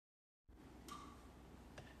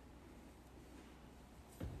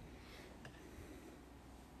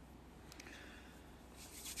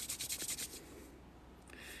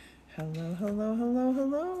Hello, hello, hello,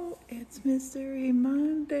 hello. It's Mystery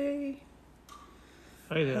Monday.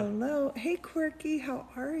 Hi there. Hello. Hey, Quirky, how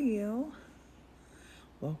are you?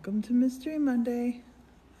 Welcome to Mystery Monday.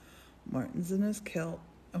 Martin's in his kilt,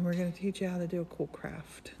 and we're going to teach you how to do a cool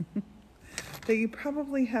craft. So you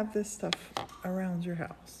probably have this stuff around your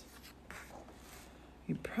house.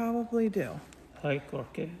 You probably do. Hi,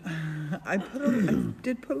 Corky. I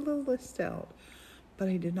did put a little list out, but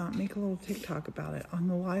I did not make a little TikTok about it. On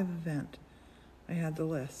the live event, I had the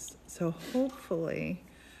list. So hopefully,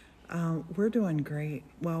 we're doing great.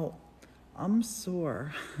 Well, I'm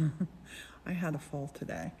sore. I had a fall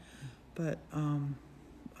today, but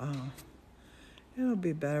it'll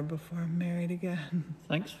be better before I'm married again.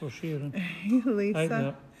 Thanks for sharing. Hey, Lisa. Hi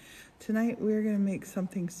there. Tonight we're going to make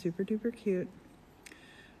something super duper cute.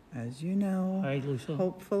 As you know, Hi, Lisa.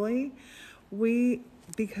 hopefully,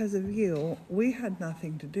 because of you, we had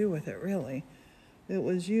nothing to do with it really. It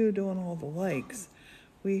was you doing all the likes.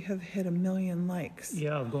 We have hit 1 million likes.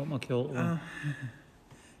 Yeah, I've got my kilt on.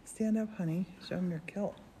 Stand up, honey. Show him your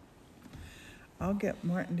kilt. I'll get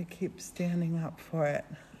Martin to keep standing up for it.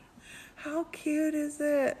 How cute is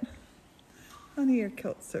it? Honey, your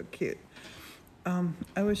kilt's so cute.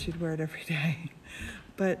 I wish you'd wear it every day.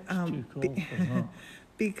 But Too cold for that.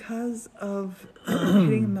 because of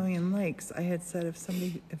hitting 1 million likes, I had said if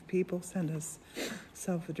people send us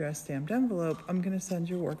self-addressed stamped envelope, I'm going to send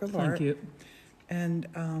you a work of art. Thank you. And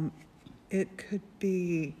it could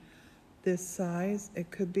be this size.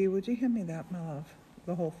 It could be, would you hand me that, my love?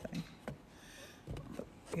 The whole thing.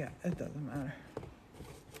 Yeah, it doesn't matter.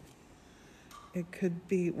 It could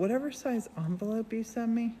be whatever size envelope you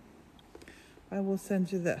send me, I will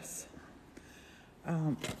send you this.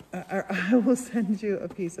 I will send you a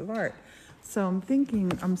piece of art. So I'm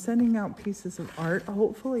thinking I'm sending out pieces of art,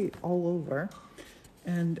 hopefully all over.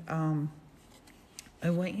 And I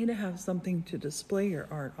want you to have something to display your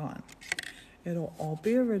art on. It'll all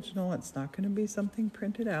be original. It's not going to be something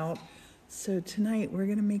printed out. So tonight we're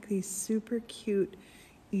going to make these super cute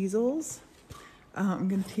easels. I'm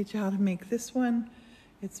going to teach you how to make this one.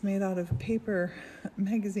 It's made out of paper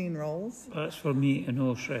magazine rolls. That's for me to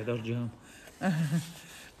know, Shredder Jam.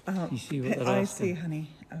 You see what they're I asking? see, honey.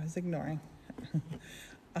 I was ignoring.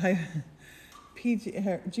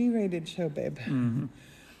 G-rated show, babe. Mm-hmm.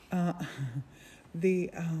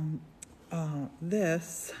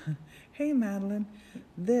 This, hey Madeline,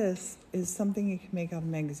 this is something you can make out of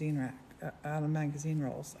magazine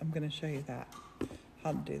rolls. I'm going to show you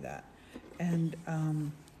how to do that, and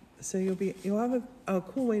so you'll have a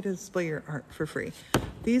cool way to display your art for free.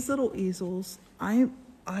 These little easels,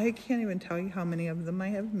 I can't even tell you how many of them I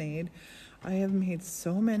have made. I have made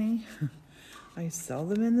so many. I sell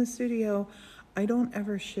them in the studio. I don't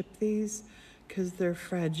ever ship these because they're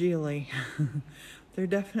fragile. They're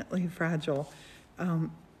definitely fragile.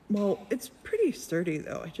 Well, it's pretty sturdy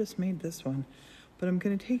though. I just made this one. But I'm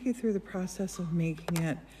going to take you through the process of making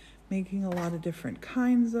a lot of different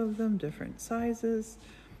kinds of them, different sizes.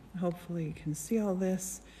 Hopefully you can see all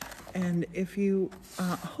this. And if you,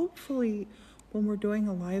 hopefully when we're doing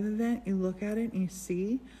a live event, you look at it and you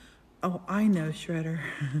see, oh, I know, Shredder.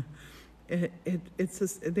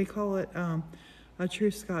 They call it a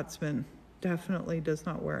true Scotsman. Definitely does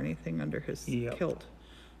not wear anything under his kilt.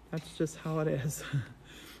 That's just how it is.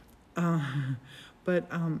 But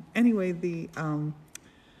anyway, these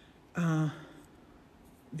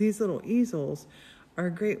little easels are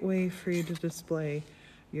a great way for you to display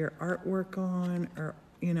your artwork on, or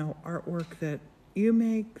artwork that you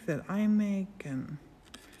make, that I make, and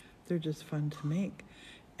they're just fun to make.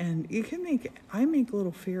 And you can I make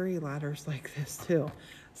little fairy ladders like this too.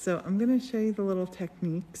 So I'm going to show you the little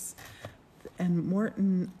techniques. And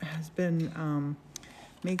Morton has been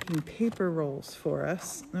making paper rolls for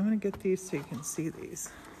us. I'm going to get these so you can see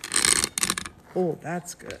these. Oh,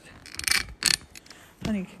 that's good.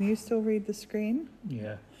 Honey, can you still read the screen?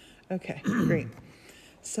 Yeah. Okay, great.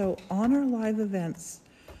 So on our live events,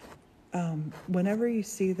 whenever you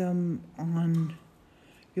see them on,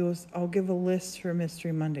 I'll give a list for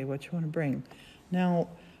Mystery Monday, what you want to bring. Now,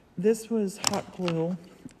 this was hot glue.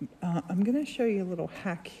 I'm going to show you a little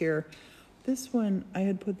hack here. This one, I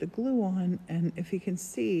had put the glue on, and if you can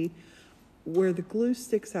see where the glue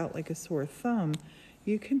sticks out like a sore thumb,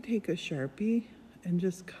 you can take a Sharpie and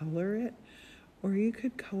just color it, or you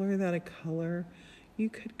could color that a color. You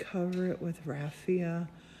could cover it with raffia.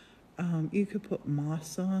 You could put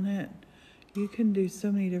moss on it. You can do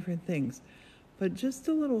so many different things. But just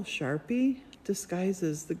a little Sharpie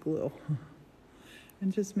disguises the glue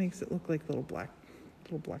and just makes it look like little black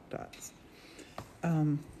dots.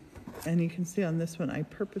 And you can see on this one, I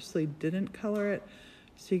purposely didn't color it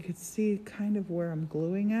so you could see kind of where I'm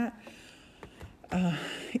gluing at.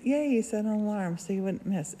 Yay, you set an alarm so you wouldn't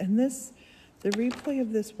miss. And this, the replay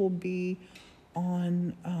of this will be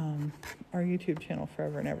on our YouTube channel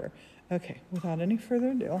forever and ever. Okay, without any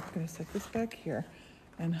further ado, I'm going to set this back here.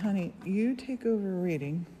 And honey, you take over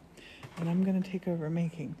reading, and I'm going to take over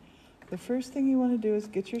making. The first thing you want to do is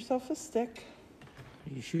get yourself a stick.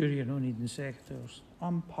 Are you sure you're not needing secateurs?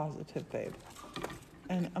 I'm positive, babe.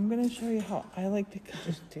 And I'm going to show you how I like to...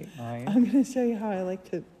 Just take my... I'm going to show you how I like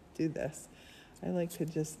to do this. I like to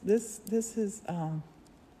just... This is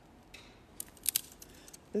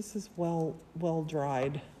well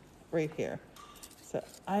dried right here. So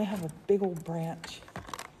I have a big old branch.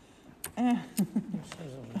 Yeah,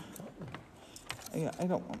 I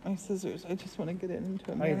don't want my scissors. I just want to get it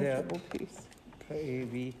into a manageable piece. Pretty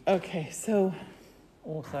wee. Okay, so...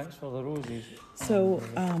 Oh, thanks for the roses. So,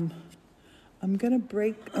 I'm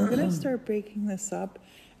gonna start breaking this up.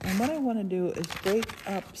 And what I want to do is break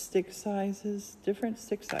up stick sizes, different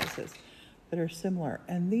stick sizes that are similar.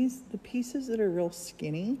 And the pieces that are real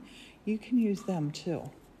skinny, you can use them too.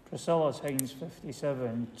 Priscilla's Heinz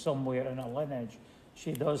 57, somewhere in her lineage.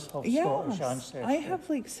 She does have Scottish ancestry. I have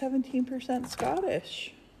like 17%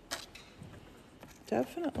 Scottish.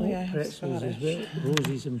 Definitely, I have Scottish.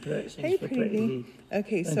 Roses and pretzels. Hey, pretty.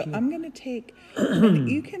 Okay, so I'm going to take, and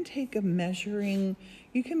you can take a measuring,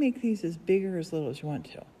 you can make these as big or as little as you want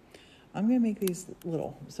to. I'm going to make these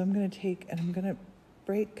little. So I'm going to take, and I'm going to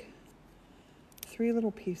break 3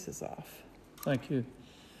 little pieces off. Thank you.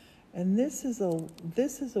 And this is a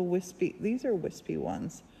wispy, these are wispy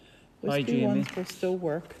ones. Wispy Hi, ones will still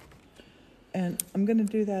work. And I'm going to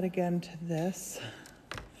do that again to this.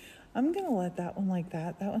 I'm going to let that one like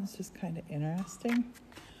that. That one's just kind of interesting.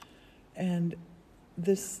 And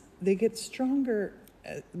they get stronger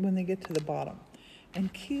when they get to the bottom.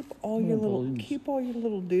 And keep all your little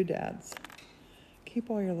doodads. Keep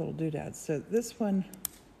all your little doodads. So this one,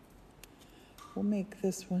 we'll make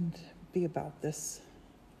this one be about this.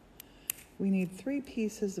 We need 3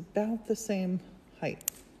 pieces about the same height.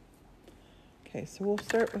 Okay, so we'll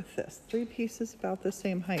start with this. 3 pieces about the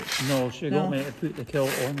same height. No, she got me to put the kilt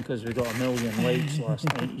on because we got 1 million likes last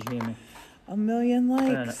night, Jamie. 1 million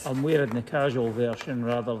likes. And I'm wearing the casual version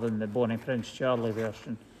rather than the Bonnie Prince Charlie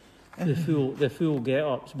version. The full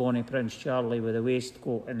get-up's Bonnie Prince Charlie with a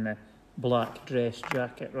waistcoat and the black dress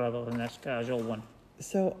jacket rather than this casual one.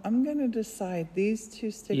 So I'm going to decide these 2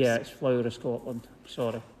 sticks. Yeah, it's Flower of Scotland.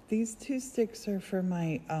 Sorry. These 2 sticks are for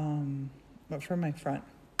my front.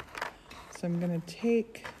 So I'm going to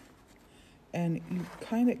take, and you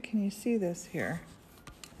can you see this here?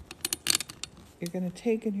 You're going to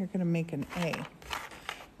take and you're going to make an A.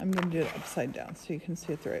 I'm going to do it upside down so you can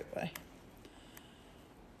see it the right way.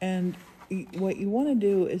 And what you want to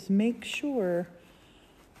do is make sure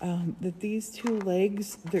that these 2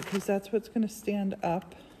 legs, because that's what's going to stand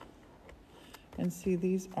up. And see,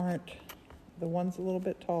 these aren't, the one's a little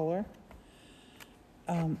bit taller.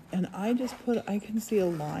 And I can see a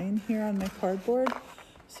line here on my cardboard,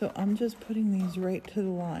 so I'm just putting these right to the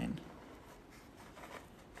line.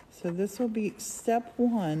 So this will be step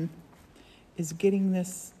 1, is getting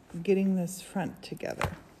this front together.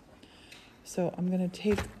 So I'm going to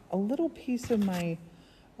take a little piece of my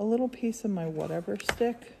whatever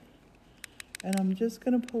stick, and I'm just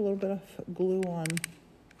going to put a little bit of glue on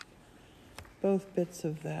both bits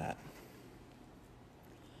of that.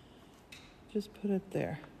 Just put it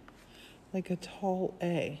there, like a tall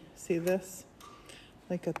A. See this?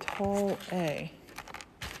 Like a tall A.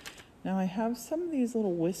 Now I have some of these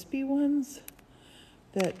little wispy ones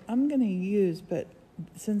that I'm going to use, but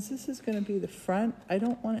since this is going to be the front, I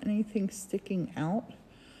don't want anything sticking out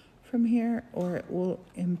from here, or it will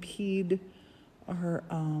impede our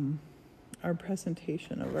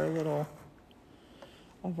presentation of our little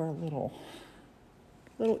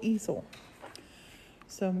easel.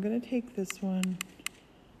 So I'm going to take this one.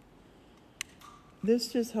 This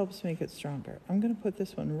just helps make it stronger. I'm going to put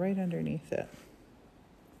this one right underneath it.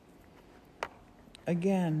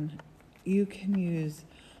 Again, you can use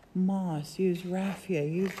moss, use raffia,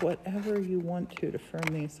 use whatever you want to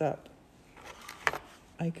firm these up.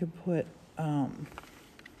 I could put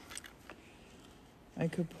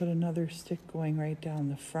another stick going right down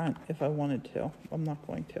the front if I wanted to. I'm not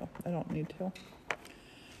going to. I don't need to.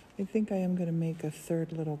 I think I am going to make a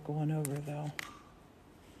 3rd little going over, though.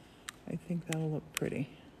 I think that'll look pretty.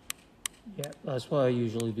 Yeah, that's what I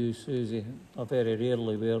usually do, Susie. I very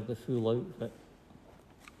rarely wear the full outfit.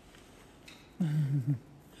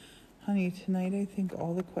 Honey, tonight I think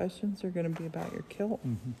all the questions are going to be about your kilt.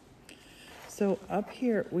 So up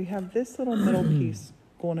here, we have this little middle piece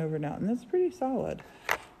going over now, and that's pretty solid.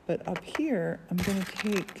 But up here, I'm gonna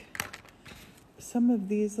take some of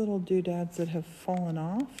these little doodads that have fallen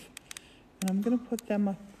off, and I'm gonna put them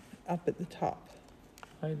up at the top.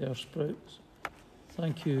 Hi there, Sprouts.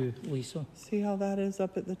 Thank you, Lisa. See how that is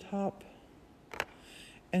up at the top?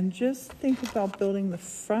 And just think about building the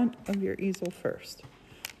front of your easel first.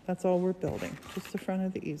 That's all we're building, just the front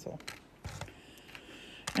of the easel.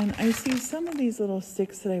 And I see some of these little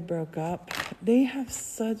sticks that I broke up. They have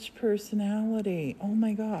such personality. Oh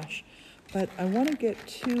my gosh. But I want to get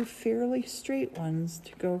two fairly straight ones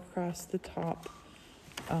to go across the top.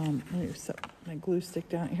 Let me set my glue stick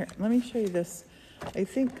down here. Let me show you this. I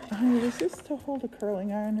think, honey, was this to hold a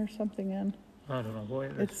curling iron or something in? I don't know what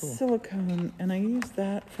it is It's for. silicone, and I use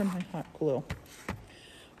that for my hot glue.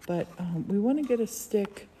 But we want to get a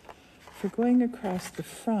stick for going across the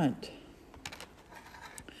front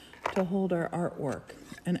to hold our artwork.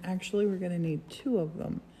 And actually, we're going to need two of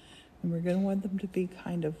them. And we're going to want them to be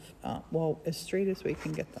kind of, well, as straight as we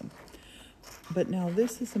can get them. But now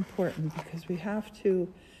this is important because we have to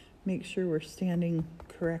make sure we're standing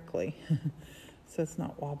correctly so it's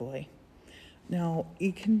not wobbly. Now,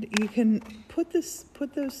 you can put those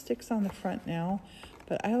sticks on the front now,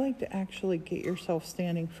 but I like to actually get yourself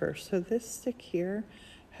standing first. So this stick here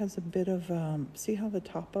has a bit of, see how the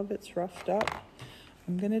top of it's roughed up?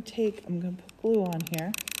 I'm gonna put glue on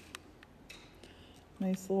here.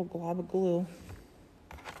 Nice little glob of glue.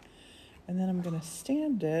 And then I'm gonna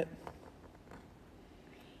stand it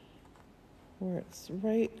where it's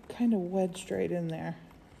right, kind of wedged right in there.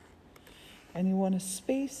 And you wanna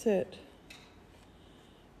space it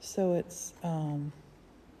so it's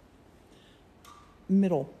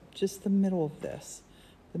middle, just the middle of this,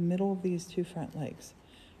 the middle of these two front legs.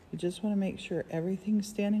 You just want to make sure everything's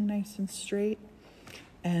standing nice and straight.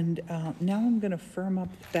 And now I'm going to firm up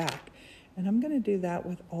the back. And I'm going to do that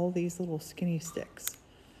with all these little skinny sticks.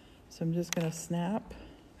 So I'm just going to snap.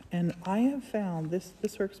 And I have found, this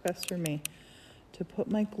works best for me, to put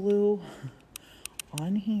my glue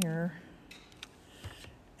on here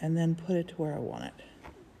and then put it to where I want it.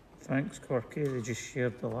 Thanks, Corky. They just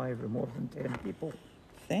shared the live with more than 10 people.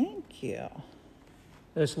 Thank you.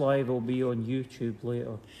 This live will be on YouTube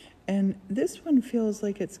later. And this one feels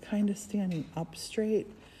like it's kind of standing up straight.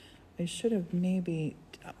 I should have maybe,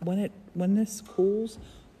 when this cools,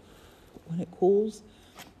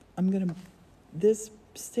 this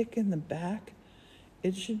stick in the back,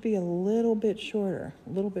 it should be a little bit shorter,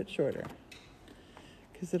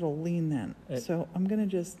 because it'll lean then. So I'm gonna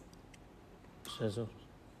just Scissors.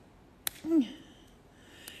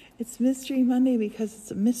 It's Mystery Monday because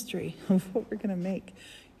it's a mystery of what we're gonna make.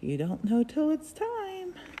 You don't know till it's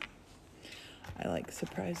time. I like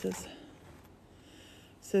surprises.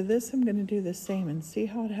 So this I'm gonna do the same and see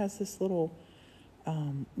how it has this little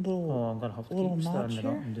I'm gonna have to little keep notch standing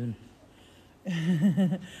up here. and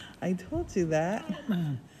doing. I told you that.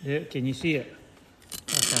 Yeah, can you see it?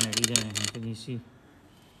 I can't read anything. Can you see?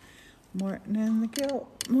 Morton and the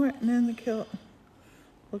kilt.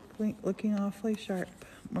 Looking awfully sharp.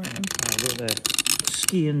 Morton. I've got the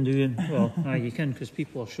skiing doing. Well, you can because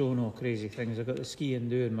people are showing all crazy things. I've got the skiing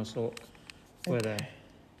doing my sock with the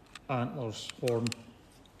antlers horn.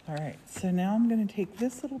 All right, so now I'm going to take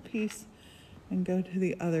this little piece and go to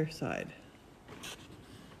the other side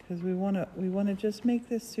because we want to just make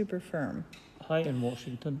this super firm. Hi in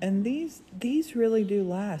Washington. And these really do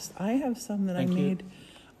last. I have some that I made.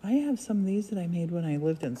 I have some of these that I made when I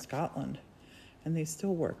lived in Scotland, and they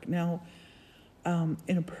still work. Now,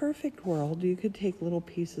 in a perfect world, you could take little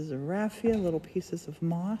pieces of raffia, little pieces of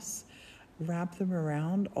moss, wrap them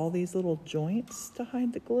around all these little joints to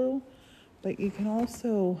hide the glue. But you can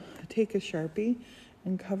also take a Sharpie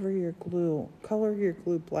and color your glue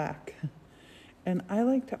black. And I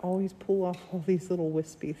like to always pull off all these little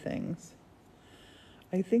wispy things.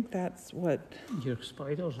 I think that's what... Your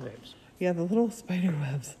spider's webs. Yeah, the little spider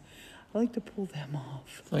webs. I like to pull them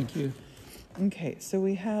off. Thank you. Okay, so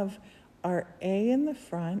we have our A in the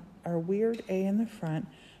front, our weird A in the front.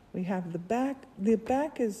 We have the back. The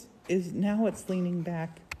back is now it's leaning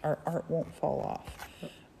back. Our art won't fall off.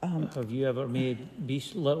 Have you ever made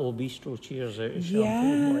little bistro chairs out of shampoo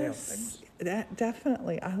and wire things? That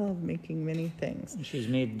definitely. I love making many things. And she's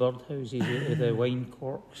made birdhouses out of the wine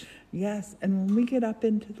corks. Yes, and when we get up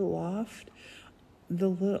into the loft,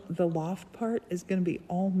 the loft part is going to be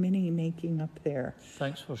all mini making up there.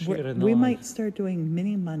 Thanks for sharing that. We might start doing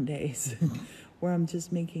mini Mondays, where I'm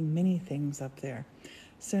just making mini things up there.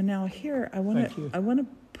 So now here, I want to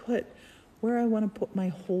put where I want to put my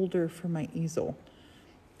holder for my easel.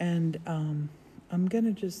 And I'm going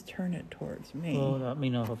to just turn it towards me. Oh, that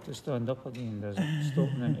means I'll have to stand up again, does it?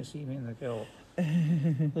 Stopping in to see me in the kilt.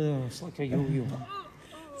 Oh, it's like a yo-yo.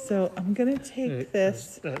 So I'm gonna take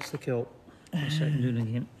this. That's the kilt. That's it, noon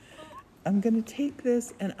again. I'm gonna take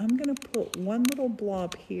this and I'm gonna put one little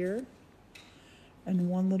blob here and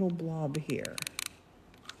one little blob here.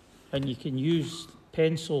 And you can use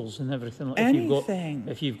pencils and everything. Anything.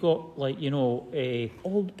 If you've got like, you know,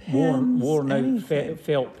 Old pens, worn out anything.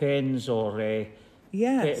 felt pens or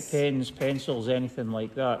Yes. pens, pencils, anything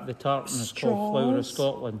like that. The tartan is called Flower of Straws.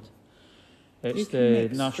 Scotland. You It's can the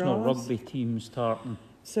make national straws. rugby team's tartan.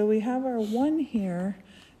 So we have our one here,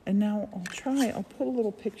 and now I'll put a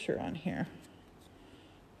little picture on here.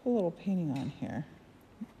 Put a little painting on here.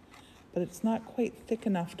 But it's not quite thick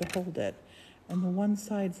enough to hold it, and the one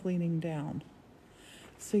side's leaning down.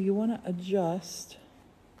 So you want to adjust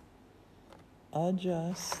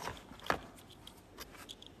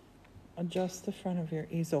the front of your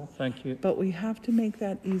easel. Thank you. But we have to make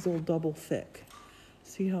that easel double thick.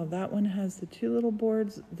 See how that one has the two little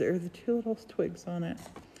boards, there are the two little twigs on it.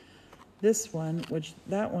 This one,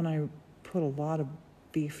 that one I put a lot of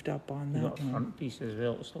beefed up on. You That got a one. front piece as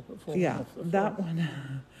well to stop it falling Yeah, off the that front.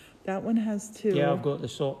 one. That one has two. Yeah, I've got the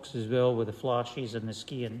socks as well with the flashes and the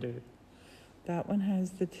ski and do. That one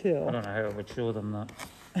has the two. I don't know how I would show them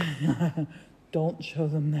that. Don't show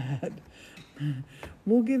them that.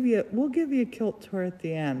 We'll give you a kilt tour at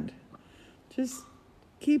the end. Just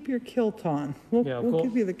keep your kilt on. We'll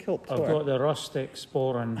give you the kilt tour. I've got the rustic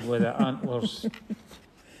sporran with the antlers,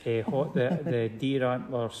 the deer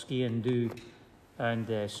antler ski and do, and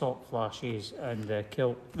the sock flashes and the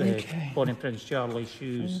kilt, the Bonnie Prince Charlie I'm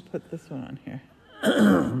shoes. gonna put this one on here.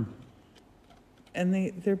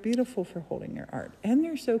 And they're beautiful for holding your art, and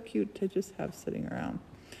they're so cute to just have sitting around.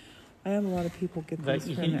 I have a lot of people get But these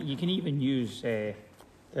you can even use the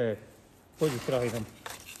what do you call them?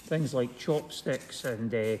 Things like chopsticks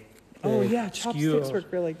and oh yeah, chopsticks skewers.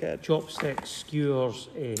 work really good. Chopsticks, skewers,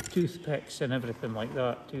 toothpicks, and everything like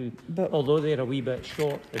that too. But Although they're a wee bit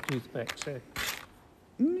short, the toothpicks.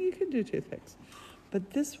 you can do toothpicks,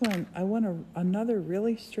 but this one I want another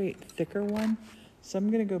really straight, thicker one. So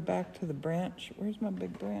I'm gonna go back to the branch. Where's my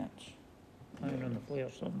big branch? Hanging on the flare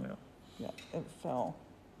somewhere. Yeah, it fell.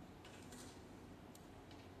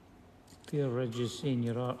 Pierre Ridge's saying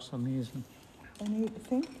your art's amazing.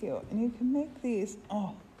 Thank you. And you can make these.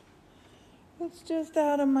 Oh, it's just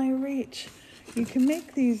out of my reach. You can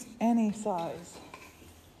make these any size.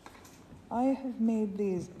 I have made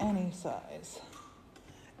these any size,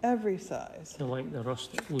 every size. I like the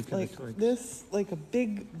rustic look of the Like twigs. this, like a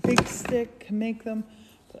big stick can make them.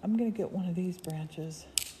 But I'm gonna get one of these branches.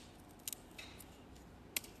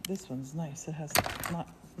 This one's nice. It has not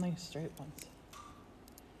nice straight ones.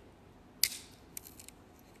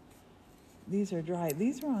 These are dry.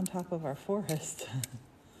 These were on top of our forest.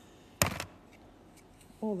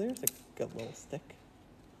 Oh, there's a good little stick.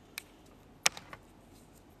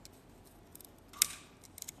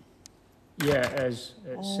 Yeah, it is.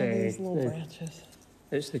 All these little branches.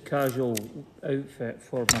 It's the casual outfit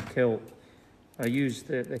for my kilt. I use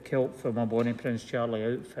the kilt for my Bonnie Prince Charlie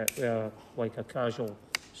outfit with like a casual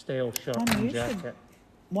style shirt Honey, and jacket.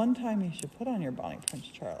 One time you should put on your Bonnie Prince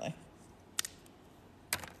Charlie.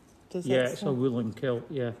 Yeah, it's a woolen kilt,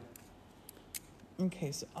 yeah.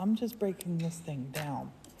 Okay, so I'm just breaking this thing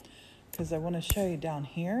down because I want to show you down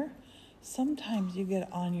here. Sometimes you get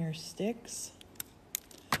on your sticks.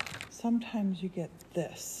 Sometimes you get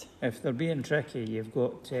this. If they're being tricky, you've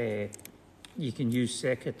got, you can use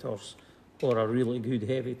secateurs or a really good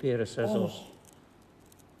heavy pair of scissors.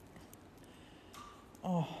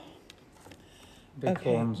 Oh. Big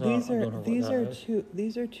horns are, I don't know what that is.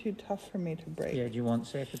 These are too tough for me to break. Yeah, do you want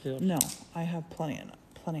secateurs? No, I have plenty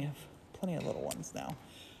of little ones now.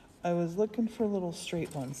 I was looking for little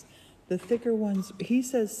straight ones. The thicker ones, he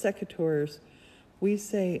says secateurs. We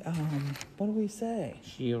say, what do we say?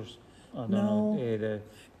 Shears. I don't No. know.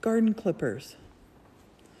 Garden clippers.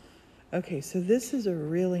 Okay, so this is a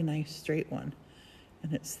really nice straight one,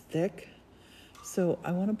 and it's thick. So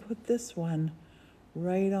I want to put this one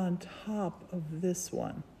right on top of this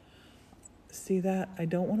one. See that? I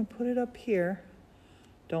don't want to put it up here.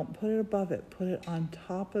 Don't put it above it. Put it on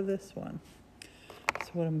top of this one. So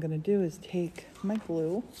what I'm going to do is take my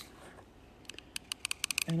glue,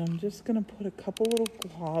 and I'm just going to put a couple little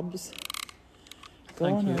globs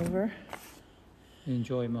going over.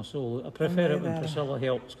 Enjoy my soul. I prefer it when Priscilla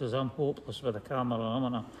helps because I'm hopeless with a camera,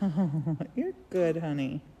 am I? You're good,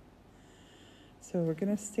 honey. So we're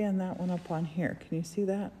going to stand that one up on here. Can you see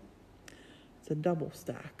that? It's a double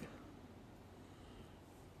stack.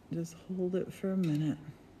 Just hold it for a minute.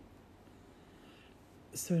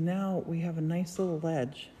 So now we have a nice little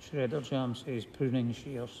ledge. Shredder Jam says pruning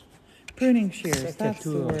shears. Pruning shears, that's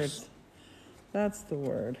the word. Secateurs. That's the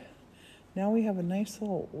word. Now we have a nice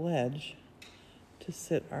little ledge to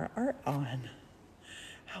sit our art on.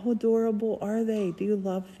 How adorable are they? Do you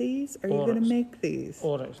love these? Are you Or going to it's- make these?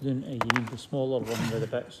 Or it's doing, you need the smaller one with the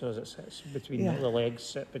bits so as it sits between Yeah. the legs,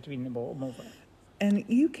 sit between the bottom of it. And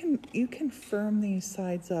you can firm these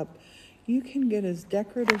sides up. You can get as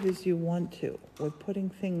decorative as you want to with putting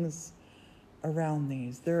things around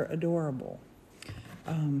these. They're adorable.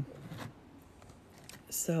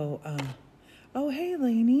 Oh, hey,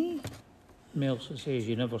 Lainey. Melsa says,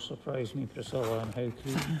 you never surprise me, Priscilla, and how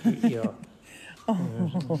cute you are.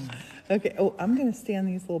 Oh, okay. Oh, I'm going to stand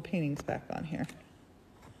these little paintings back on here.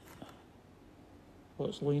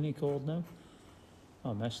 What's Lainey called now?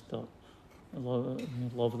 I missed that. I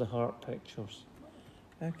love the heart pictures.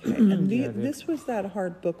 Okay, and Yeah, this was that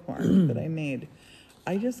hard bookmark that I made.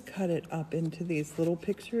 I just cut it up into these little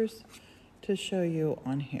pictures to show you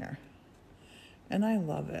on here. And I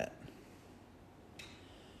love it.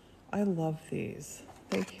 I love these.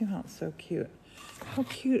 They came out so cute. How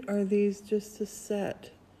cute are these just to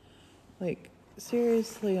set, like,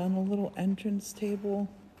 seriously, on a little entrance table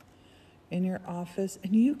in your office?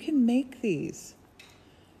 And you can make these.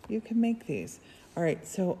 You can make these. All right,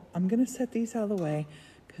 so I'm going to set these out of the way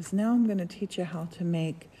because now I'm going to teach you how to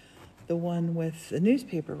make the one with the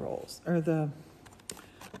newspaper rolls, or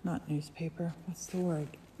not newspaper, what's the word?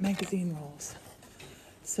 Magazine rolls.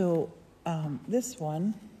 So this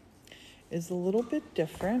one is a little bit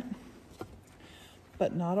different,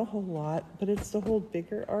 but not a whole lot, but it's to hold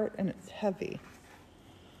bigger art and it's heavy.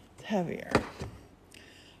 It's heavier.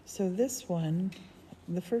 So this one,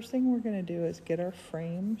 the first thing we're going to do is get our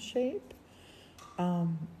frame shape.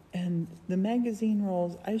 And the magazine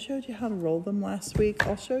rolls, I showed you how to roll them last week.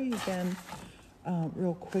 I'll show you again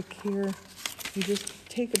real quick here. You just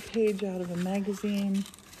take a page out of a magazine.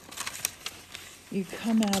 You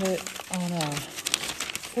come at it on a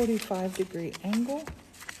 45-degree angle.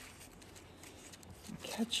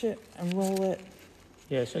 Catch it and roll it.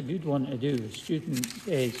 Yeah, it's a good one to do. The student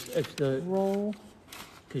is, if the, Roll,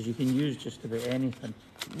 because you can use just about anything.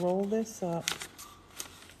 roll this up.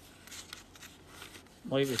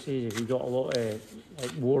 Like we say, if you've got a lot of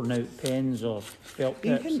like worn out pens or felt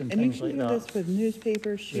You tips can, and and you things can like do that, this with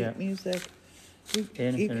newspaper, sheet Yeah. music. You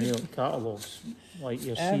anything can- real, catalogues, like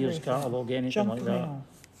your Sears everything. catalogue, anything Junk like that. mail.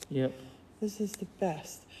 Yep. This is the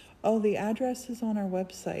best. Oh, the address is on our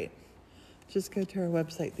website. Just go to our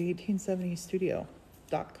website,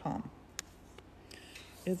 the1870studio.com.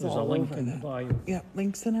 It's There's a all link over in the that. bio. Yeah,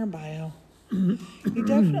 links in our bio. You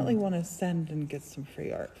definitely want to send and get some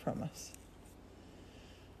free art from us.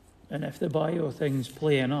 And if the bio thing's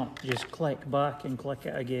playing up, just click back and click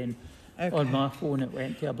it again. Okay. On my phone, it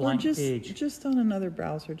went to a Or blank just, page. just on another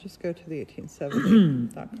browser, just go to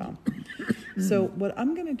the1870.com. So what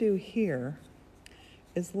I'm going to do here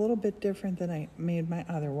is a little bit different than I made my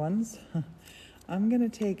other ones. I'm going to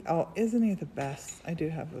take, oh, isn't he the best? I do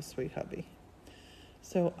have a sweet hubby.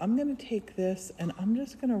 So I'm going to take this and I'm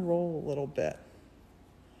just going to roll a little bit.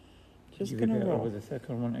 Just You going to get it roll. with the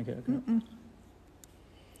thicker one to get it.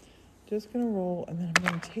 Just going to roll, and then I'm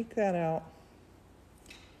going to take that out.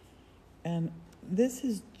 And this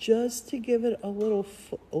is just to give it a little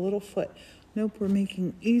foot. Nope, we're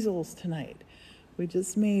making easels tonight. We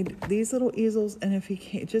just made these little easels, and if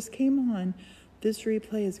you just came on, this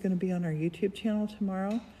replay is going to be on our YouTube channel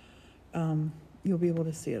tomorrow. You'll be able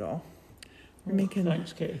to see it all. We're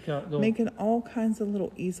Thanks, Kitty Cat. Though. making all kinds of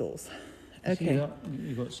little easels. See Okay. that?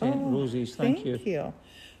 You got sent roses. Thank you.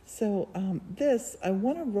 So this, I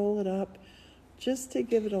want to roll it up just to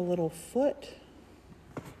give it a little foot.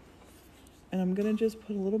 And I'm going to just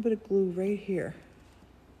put a little bit of glue right here.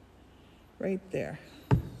 Right there.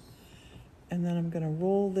 And then I'm going to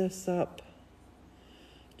roll this up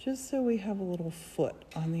just so we have a little foot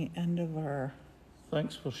on the end of our,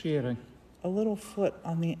 Thanks for sharing. a little foot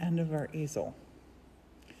on the end of our easel.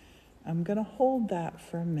 I'm going to hold that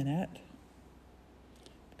for a minute.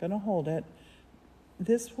 Going to hold it.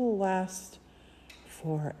 This will last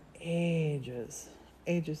for ages.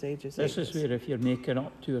 Ages. This is where if you're making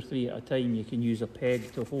up 2 or 3 at a time, you can use a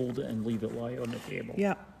peg to hold it and leave it lie on the table.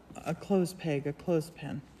 Yeah, a clothes peg, a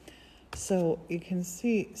clothespin. So you can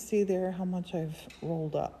see there how much I've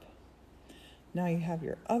rolled up. Now you have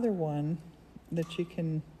your other one that you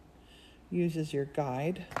can use as your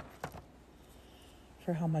guide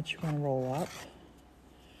for how much you want to roll up.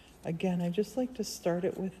 Again, I just like to start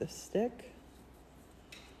it with a stick.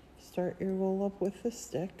 Start your roll up with the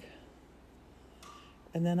stick.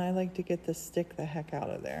 And then I like to get the stick the heck out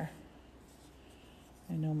of there.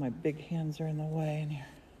 I know my big hands are in the way in here.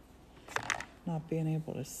 not being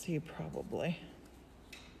able to see probably.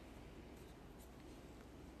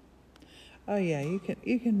 Oh yeah, you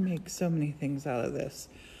can make so many things out of this.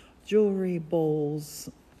 Jewelry, bowls.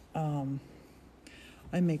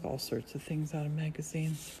 I make all sorts of things out of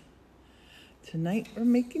magazines. Tonight we're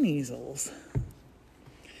making easels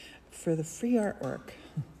for the free artwork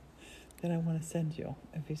that I want to send you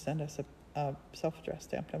if you send us a self-addressed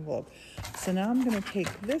stamped envelope. So now I'm going to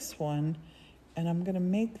take this one and I'm going to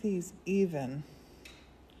make these even,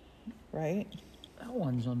 right? That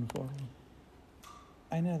one's unfortunate.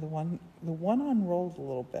 I know the one unrolled a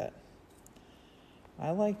little bit.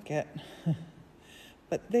 I like it.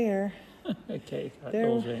 But there, Okay, that There-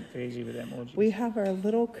 dolls went crazy with emojis. we have our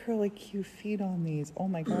little curly Q feet on these. Oh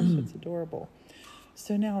my gosh, it's adorable.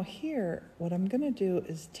 So now here, what I'm gonna do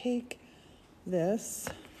is take this,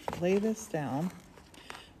 lay this down,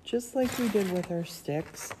 just like we did with our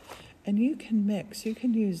sticks, and you can mix. You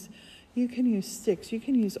can use sticks. You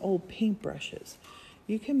can use old paintbrushes.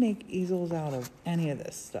 You can make easels out of any of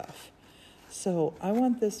this stuff. So I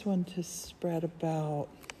want this one to spread about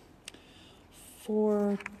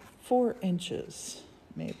four inches,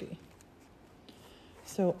 maybe.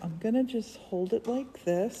 So I'm gonna just hold it like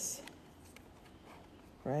this,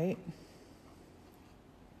 right?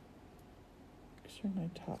 Make sure my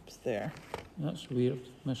top's there. That's weird.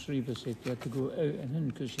 Miss Reba said you had to go out and in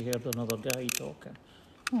because she heard another guy talking.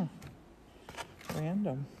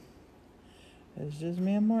 Random. It's just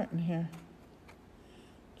me and Morton here.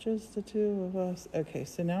 Just the two of us. Okay,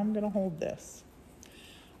 so now I'm gonna hold this.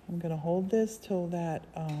 I'm gonna hold this till that,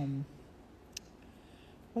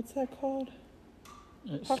 what's that called?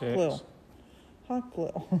 It's Hot sex. glue. Hot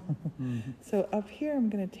glue. Mhm. So up here, I'm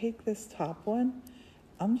gonna take this top one.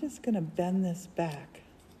 I'm just gonna bend this back.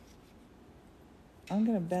 I'm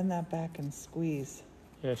gonna bend that back and squeeze.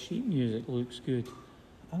 Yeah, sheet music looks good.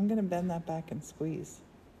 I'm gonna bend that back and squeeze.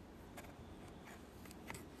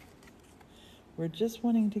 We're just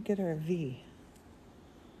wanting to get our V.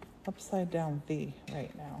 Upside down V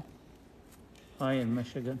right now. Hi in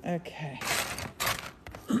Michigan. Okay.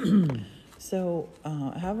 So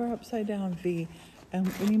have our upside down V. And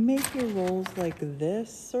when you make your rolls like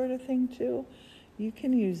this sort of thing too, you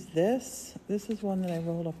can use this. This is one that I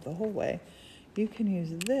rolled up the whole way. You can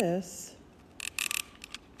use this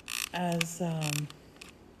as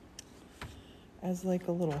like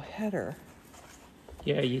a little header.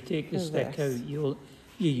 Yeah, you take the For stick this. out. You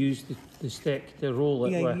use the stick to roll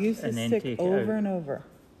it Yeah, with, use the and then stick take over it out. and over.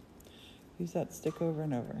 Use that stick over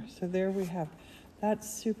and over. So there we have, that's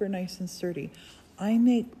super nice and sturdy. I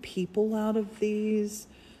make people out of these.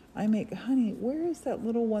 Honey, where is that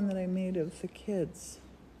little one that I made of the kids?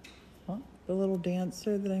 What? The little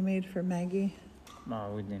dancer that I made for Maggie? No, I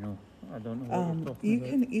wouldn't know. I don't know what you're talking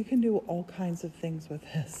You about. can do all kinds of things with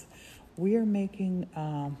this. We're making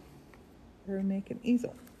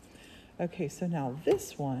easel. Okay, so now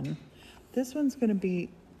this one's gonna be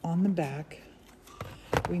on the back.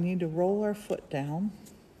 We need to roll our foot down.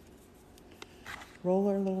 Roll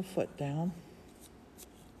our little foot down.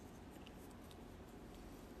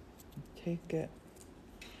 Take it,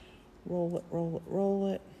 roll it, roll it, roll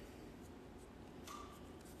it.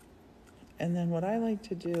 And then what I like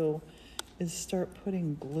to do is start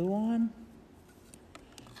putting glue on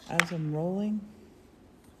as I'm rolling,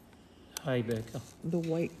 Hi, Becca. the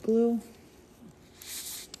white glue.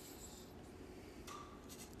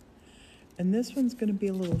 And this one's gonna be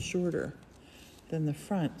a little shorter than the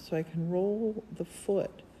front, so I can roll the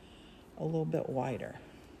foot a little bit wider.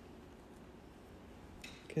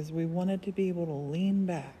 Because we want it to be able to lean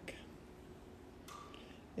back.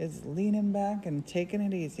 It's leaning back and taking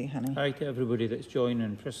it easy, honey. Hi to everybody that's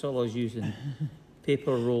joining. Priscilla's using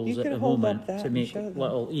paper rolls You at could the hold up moment that to and make show them.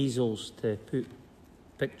 little easels to put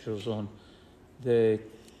pictures on. If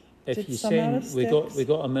Did you some out of send, we sticks?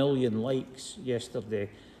 got 1 million likes yesterday,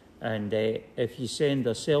 and if you send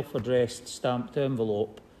a self-addressed stamped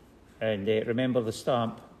envelope, and remember the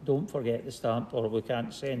stamp, don't forget the stamp, or we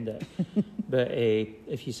can't send it. But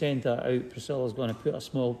if you send that out, Priscilla's going to put a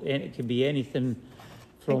small, and it can be anything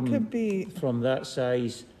It could from be, that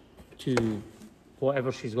size to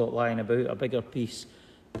whatever she's got lying about, a bigger piece.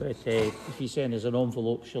 But if you send us an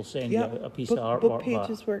envelope, she'll send you a piece of artwork book back.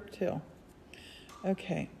 pages work too.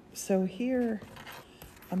 Okay, so here,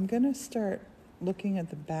 I'm gonna start looking at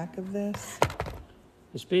the back of this.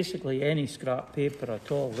 It's basically any scrap paper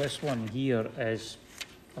at all. This one here is,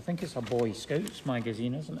 I think it's a Boy Scouts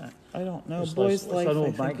magazine, isn't it? I don't know, It's Boys it's Life, an I old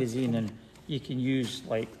think it's magazine, called. and you can use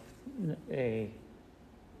like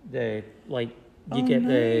you Oh, get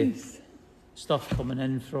the nice. stuff coming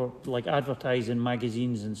in for like advertising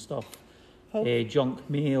magazines and stuff, Hope- junk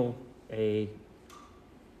mail,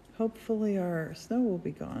 Hopefully our snow will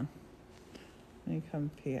be gone when you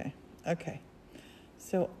come PA. Okay,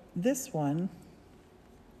 so this one,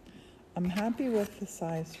 I'm happy with the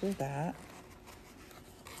size for that.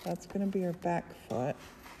 That's gonna be our back foot.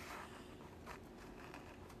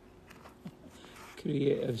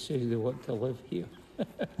 Creative says they want to live here.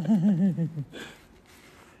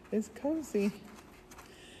 It's cozy.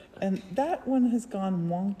 And that one has gone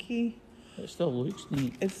wonky. It still looks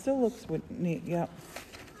neat. It still looks neat, yep.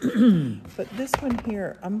 But this one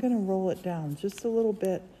here, I'm gonna roll it down just a little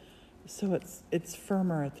bit so it's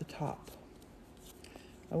firmer at the top.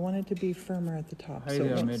 I want it to be firmer at the top. Hi so it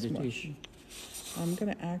there, won't meditation. smush. I'm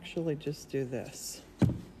gonna actually just do this.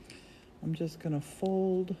 I'm just gonna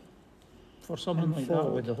fold. For something And like that,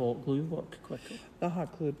 fold. would the hot glue work quicker? The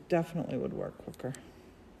hot glue definitely would work quicker.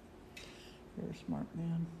 You're a smart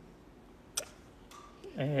man.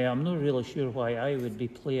 I'm not really sure why I would be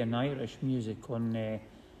playing Irish music on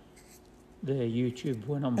the YouTube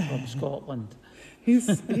when I'm from Scotland. He's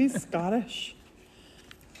Scottish.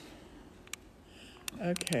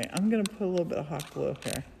 Okay, I'm gonna put a little bit of hot glue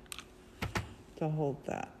here to hold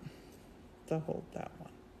that one.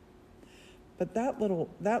 But that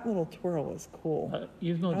little twirl is cool.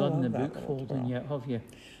 You've not I done love the that book little folding twirl. yet, have you?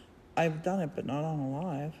 I've done it, but not on a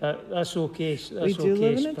live. That's okay. That's We do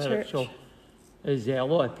okay, live in a spiritual. church. Is a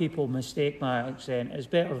lot of people mistake my accent. It's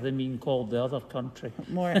better than being called the other country.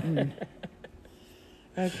 Morton.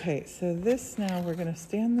 Okay, so this now we're gonna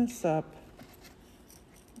stand this up,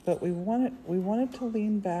 but we want it to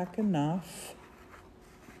lean back enough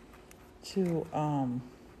to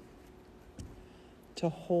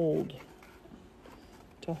hold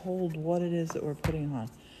what it is that we're putting on.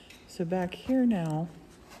 So back here now,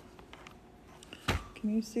 can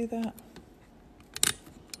you see that?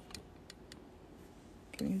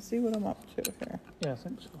 Can you see what I'm up to here? Yeah, I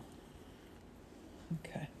think so.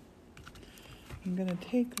 Okay. I'm gonna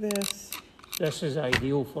take this. This is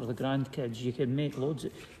ideal for the grandkids. You can make loads.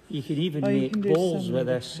 You can even You make can do so bowls with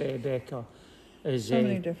many this, Becca. So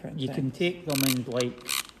many different You can things. take them and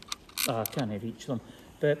I can't reach them.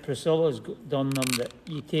 But Priscilla's done them that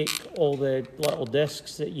you take all the little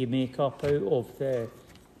discs that you make up out of the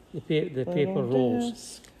paper Little rolls,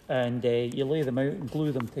 disc. and you lay them out and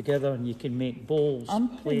glue them together, and you can make bowls, I'm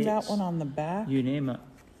putting plates, that one on the back. you name it.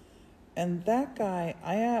 And that guy,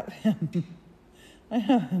 I have him,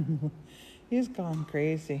 he's gone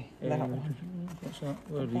crazy, that one. What's that?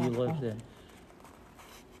 Where do The you back live one. then?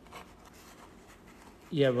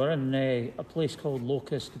 Yeah, we're in a place called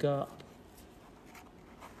Locust Gap.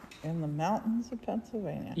 In the mountains of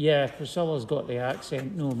Pennsylvania. Yeah, Priscilla's got the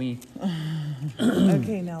accent, no me.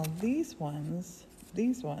 Okay, now these ones,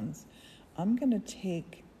 I'm gonna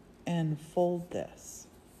take and fold this.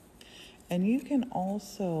 And you can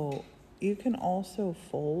also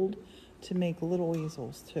fold to make little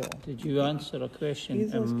easels too. Did you answer a question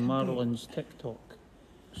Easels can in be- Marilyn's TikTok?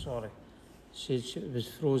 Sorry. She said it was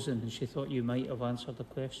frozen and she thought you might have answered the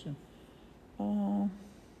question.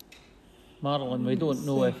 Marilyn, we don't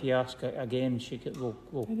know see. if you ask it again, we'll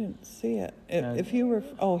I didn't see it. No. If you were,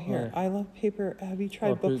 here, Yeah. I love paper. Have you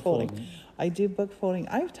tried book book folding? folding. I do book folding.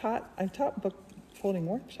 I've taught book folding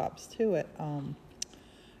workshops too at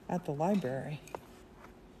the library.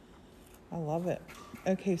 I love it.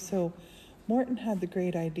 Okay, so Morton had the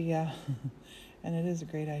great idea, and it is a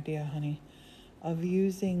great idea, honey, of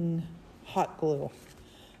using hot glue.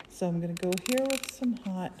 So I'm gonna go here with some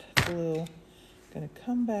hot glue. Gonna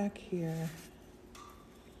come back here,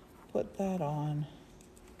 put that on.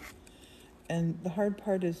 And the hard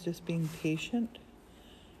part is just being patient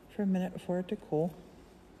for a minute for it to cool,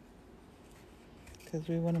 because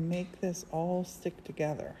we want to make this all stick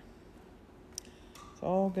together. It's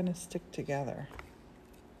all gonna stick together.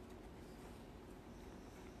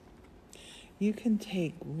 You can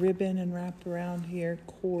take ribbon and wrap around here,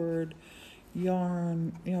 cord,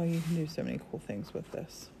 yarn, you can do so many cool things with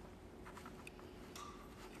this.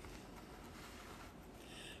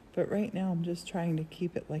 But right now I'm just trying to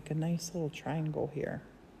keep it like a nice little triangle here.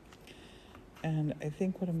 And I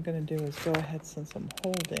think what I'm gonna do is go ahead, since I'm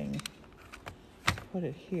holding, put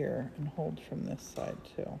it here and hold from this side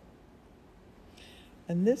too.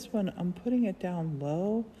 And this one, I'm putting it down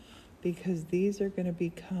low because these are gonna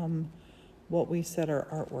become what we set our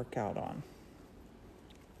artwork out on.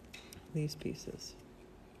 These pieces.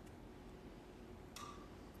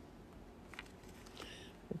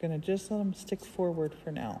 We're gonna just let them stick forward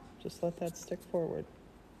for now. Just let that stick forward.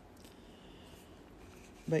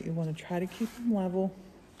 But you wanna try to keep them level.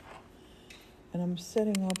 And I'm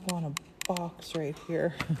setting up on a box right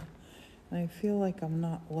here. I feel like I'm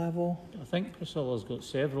not level. I think Priscilla's got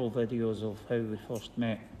several videos of how we first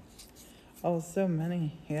met. Oh, so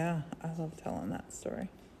many. Yeah, I love telling that story.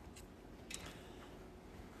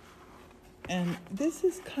 And this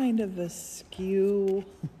is kind of a skew,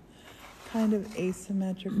 kind of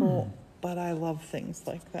asymmetrical, but I love things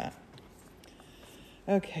like that.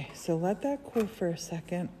 Okay, so let that cool for a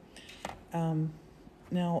second.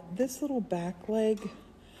 Now, this little back leg,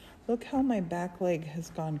 look how my back leg has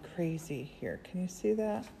gone crazy here. Can you see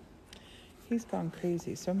that? He's gone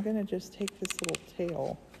crazy. So I'm going to just take this little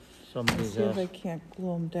tail and Somebody's see if I asked, can't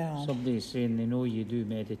glue him down. somebody's saying they know you do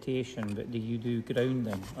meditation, but do you do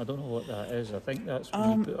grounding? I don't know what that is. I think that's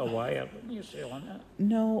when you put a wire when you're selling it.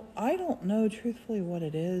 No, I don't know truthfully what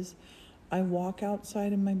it is. I walk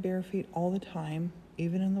outside in my bare feet all the time,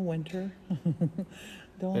 even in the winter.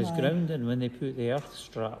 Don't Is I? grounding when they put the earth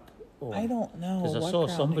strap on? I don't know. Because I what saw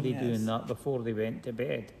somebody grounding is. doing that before they went to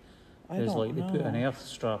bed. I It's don't like they put an know. earth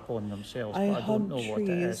strap on themselves, I but I don't hug know what it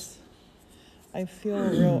is. trees. I feel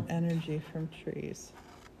real energy from trees.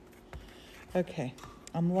 Okay,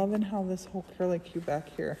 I'm loving how this whole curlicue back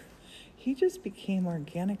here, he just became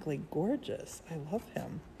organically gorgeous. I love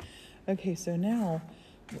him. Okay, so now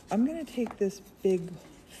I'm gonna take this big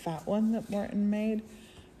fat one that Morton made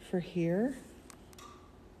for here,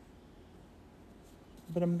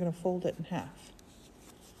 but I'm gonna fold it in half.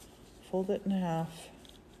 Fold it in half.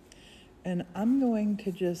 And I'm going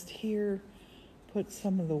to just here put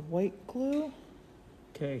some of the white glue.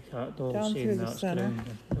 Kitty cat doll Down through saying the that's center.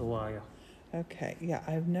 grounding, the wire. Okay, yeah,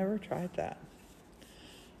 I've never tried that.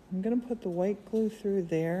 I'm gonna put the white glue through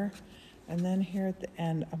there, and then here at the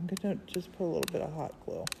end, I'm gonna just put a little bit of hot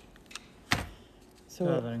glue. So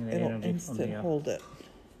Gathering the it'll energy from instant the earth. hold it.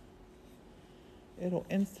 It'll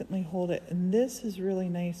instantly hold it, and this is really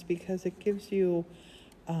nice because it gives you,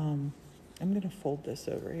 I'm gonna fold this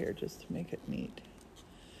over here just to make it neat.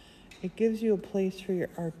 It gives you a place for your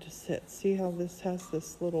art to sit. See how this has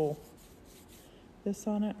this little, this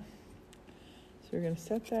on it? So we're gonna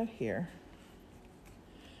set that here.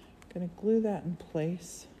 Gonna glue that in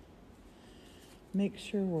place. Make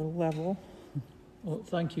sure we're level. Oh,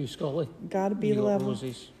 thank you, Scully. Gotta be You got level.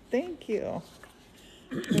 roses. Thank you.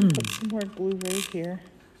 Gonna put some more glue right here.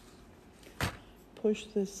 Push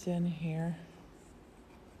this in here.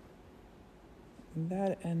 And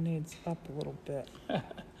that end needs up a little bit.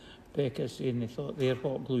 Becca's saying they thought their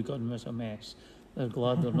hot glue gun was a mess. They're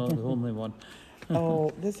glad they're not the only one. Oh,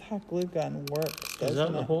 this hot glue gun works, Is that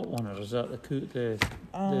doesn't the it? hot one, or is that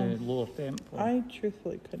the lower temp one? I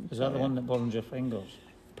truthfully couldn't Is tell that the ya. one that burns your fingers?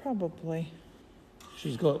 Probably.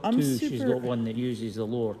 She's got I'm two. She's super- got one that uses the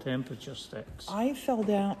lower temperature sticks. I fell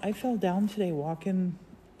down today walking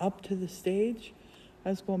up to the stage. I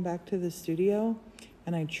was going back to the studio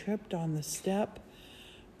and I tripped on the step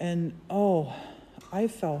and oh, I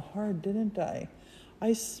fell hard, didn't I?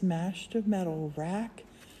 I smashed a metal rack.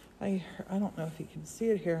 I don't know if you can see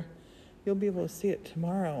it here. You'll be able to see it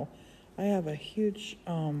tomorrow. I have a huge,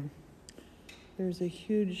 there's a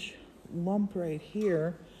huge lump right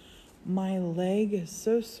here. My leg is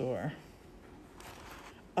so sore.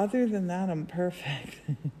 Other than that, I'm perfect.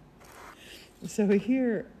 So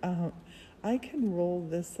here, I can roll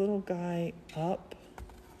this little guy up.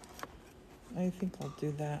 I think I'll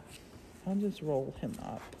do that. I'll just roll him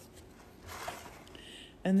up.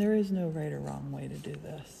 And there is no right or wrong way to do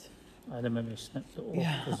this. I'd have maybe snipped it off.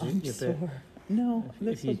 Yeah, 'cause I'm you sore. No,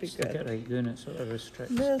 this will if be you stick it good. right down, it sort of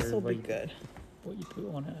restricts This how will be wide good. what you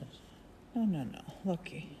put on it is. No.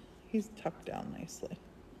 Looky. He's tucked down nicely.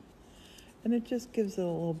 And it just gives it a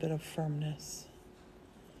little bit of firmness.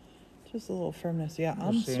 Just a little firmness. Yeah, They're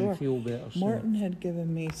I'm saying sore. feel better soon. Morton had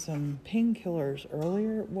given me some painkillers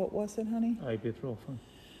earlier. What was it, honey? Ibuprofen.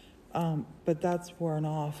 But that's worn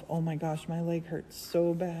off. Oh my gosh, my leg hurts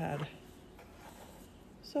so bad.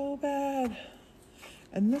 So bad.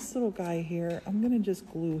 And this little guy here, I'm gonna just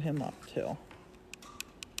glue him up too.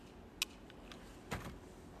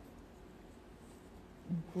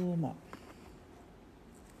 Glue him up.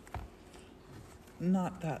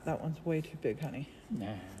 Not that. That one's way too big, honey.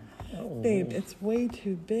 Nah. Oh. Babe, it's way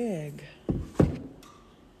too big.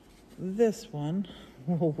 This one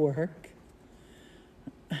will work.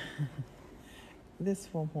 This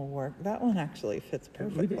one will work. That one actually fits It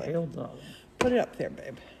would have perfectly. held that one. Put it up there,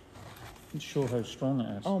 babe. And show how strong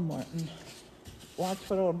it is. Oh, Martin. Watch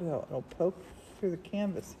what it'll do. It'll poke through the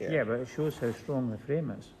canvas here. Yeah, but it shows how strong the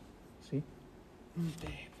frame is. See?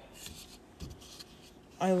 Babe.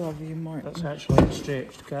 I love you, Martin. That's actually a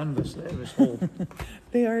stretched canvas that it was holding.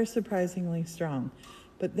 They are surprisingly strong.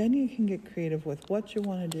 But then you can get creative with what you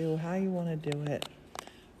want to do, how you want to do it.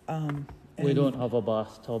 And We don't have a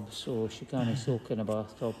bathtub, so she can't soak in a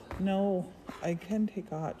bathtub. No, I can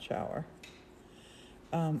take a hot shower.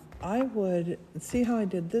 I would, see how I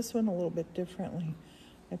did this one a little bit differently.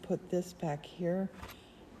 I put this back here,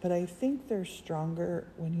 but I think they're stronger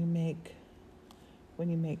when you make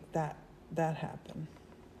that happen.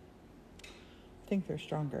 I think they're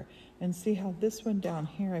stronger. And see how this one down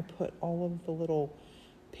here, I put all of the little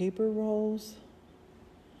paper rolls.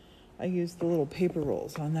 I used the little paper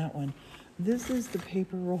rolls on that one. This is the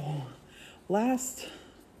paper roll. Last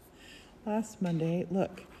Monday,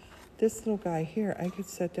 look, this little guy here, I could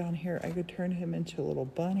set down here. I could turn him into a little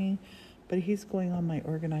bunny, but he's going on my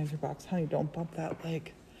organizer box. Honey, don't bump that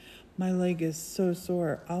leg. My leg is so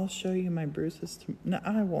sore. I'll show you my bruises. No,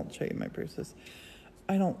 I won't show you my bruises.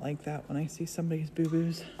 I don't like that when I see somebody's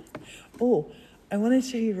boo-boos. Oh, I want to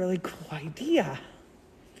show you a really cool idea.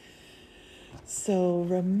 So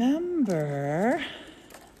remember,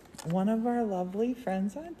 one of our lovely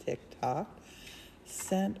friends on TikTok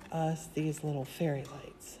sent us these little fairy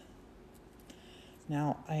lights.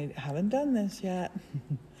 Now, I haven't done this yet,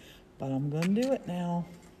 but I'm going to do it now.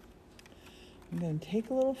 I'm going to take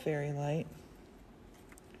a little fairy light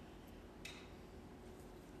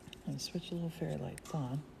and switch the little fairy lights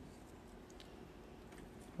on.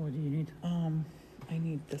 What do you need? I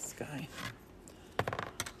need this guy.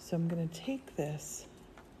 So I'm going to take this,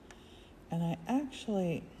 and I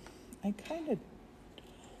kind of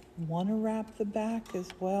want to wrap the back as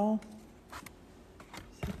well.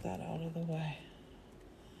 Set that out of the way.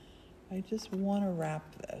 I just want to wrap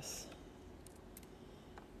this.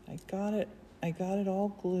 I got it all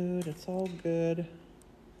glued. It's all good.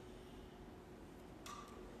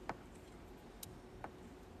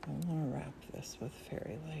 I want to wrap this with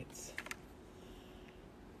fairy lights.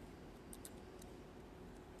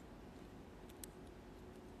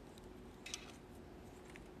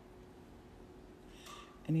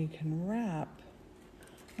 And you can wrap,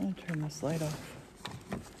 I'm going to turn this light off.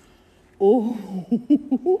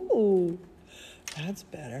 Oh, that's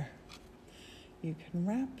better. You can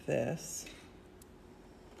wrap this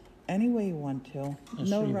any way you want to.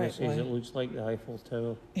 No right way. It looks like the Eiffel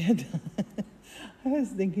Tower. I was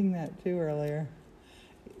thinking that too earlier.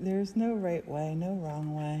 There's no right way, no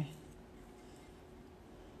wrong way.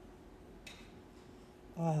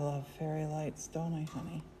 Oh, I love fairy lights, don't I,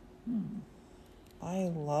 honey?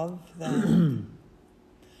 I love them.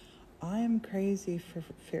 I am crazy for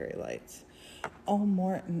fairy lights. Oh,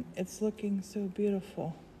 Morton, it's looking so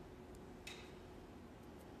beautiful.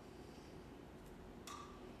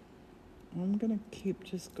 I'm going to keep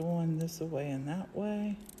just going this way and that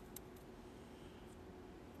way.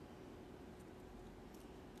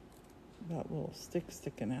 That little stick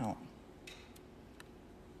sticking out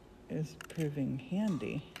is proving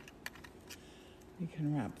handy. You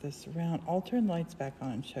can wrap this around. I'll turn the lights back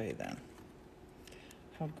on and show you then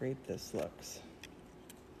how great this looks.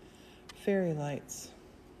 Fairy lights.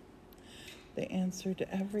 The answer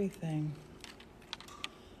to everything.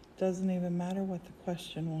 Doesn't even matter what the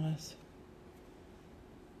question was.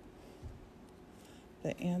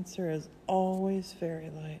 The answer is always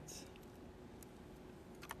fairy lights.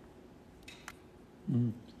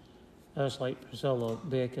 That's like Priscilla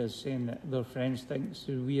Becca's saying that their friends think it's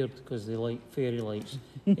weird because they like fairy lights,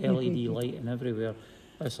 LED lighting everywhere.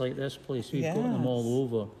 It's like this place, we've got them all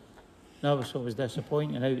over. That was what was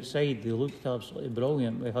disappointing. Outside, they looked absolutely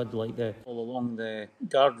brilliant. We had like all along the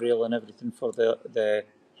guardrail and everything for the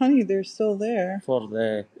Honey, they're still there. For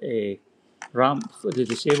the ramp, for the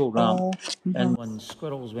disabled ramp. And when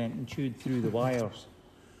squirrels went and chewed through the wires.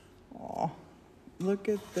 Oh, look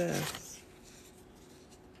at this.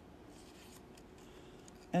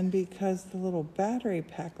 And because the little battery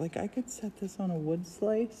pack, like I could set this on a wood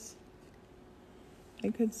slice. I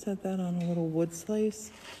could set that on a little wood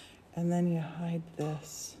slice, and then you hide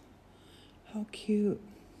this. How cute.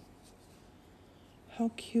 How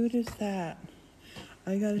cute is that?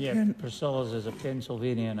 I gotta turn. Priscilla's is a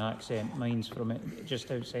Pennsylvanian accent. Mine's from just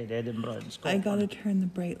outside Edinburgh in Scotland. I gotta turn the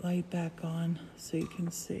bright light back on so you can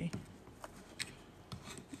see.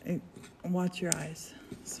 Watch your eyes.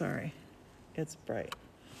 Sorry. It's bright.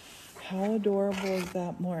 How adorable is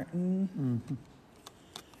that, Morton? Mm-hmm.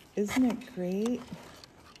 Isn't it great?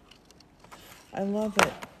 I love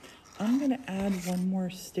it. I'm going to add one more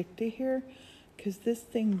stick to here because this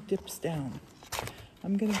thing dips down.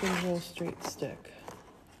 I'm going to get a real straight stick.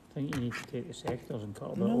 I think you need to take the sectors and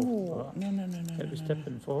cut a bit No. off. No. It was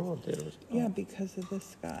tipping forward there. Yeah, because of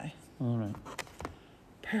this guy. All right.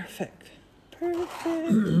 Perfect.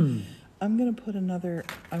 I'm going to put another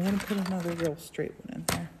real straight one in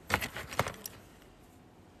there.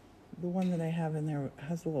 the one that I have in there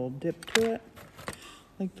has a little dip to it.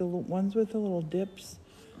 Like the ones with the little dips,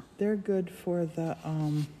 they're good for the,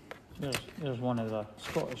 There's one of the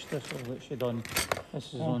Scottish thistles that she done.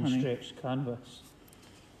 This is on honey. stretched canvas.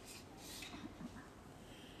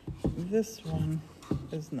 This one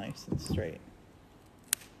is nice and straight.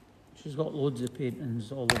 She's got loads of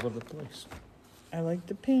paintings all over the place. I like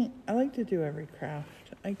to paint. I like to do every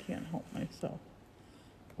craft. I can't help myself.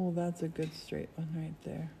 Oh, that's a good straight one right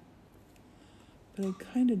there. But I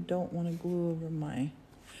kind of don't want to glue over my...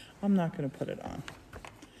 I'm not going to put it on.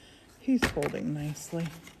 He's holding nicely.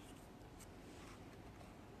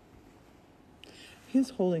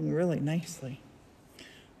 He's holding really nicely.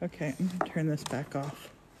 Okay, I'm going to turn this back off.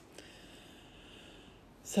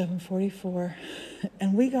 7:44.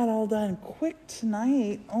 And we got all done quick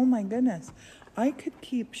tonight. Oh my goodness. I could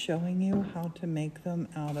keep showing you how to make them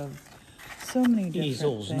out of so many different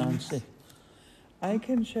Easels, things. Nancy. I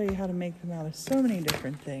can show you how to make them out of so many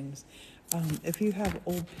different things. If you have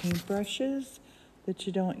old paintbrushes that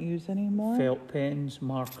you don't use anymore. Felt pens,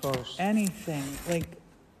 markers, Anything. Like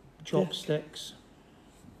chopsticks.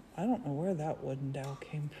 I don't know where that wooden dowel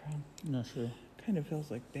came from. Not sure. Kind of feels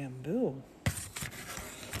like bamboo.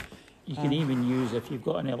 You can even use, if you've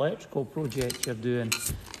got an electrical project you're doing,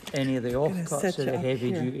 any of the offcuts of the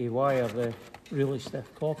heavy duty wire, the really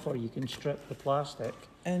stiff copper, you can strip the plastic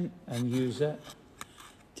and use it.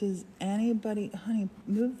 Does anybody, honey,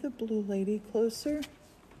 move the blue lady closer?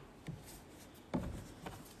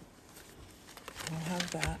 I'll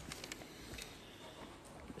have that.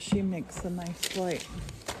 She makes a nice light.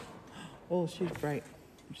 Oh, she's bright.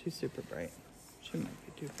 She's super bright. She might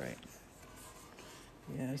be too bright.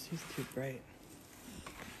 Yeah, she's too bright.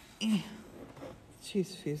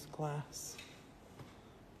 She's fused glass.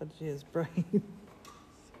 But she is bright.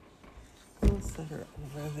 We'll set her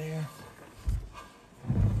over there,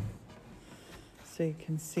 so you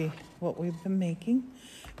can see what we've been making.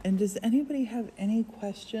 And does anybody have any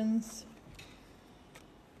questions?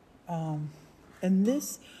 And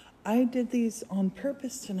this, I did these on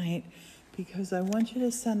purpose tonight because I want you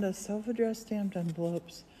to send us self-addressed stamped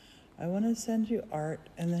envelopes. I want to send you art,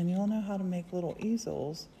 and then you'll know how to make little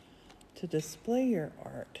easels to display your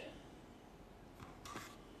art,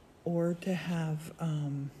 or to have,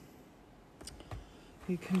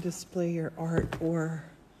 you can display your art or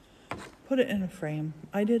put it in a frame.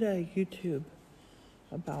 I did a YouTube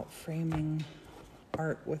about framing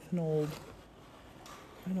art with an old,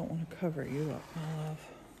 I don't want to cover you up, my love.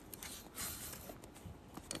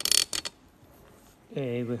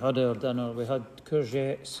 We had our dinner, we had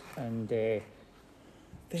courgettes and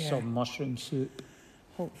some mushroom soup.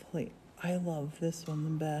 Hopefully, I love this one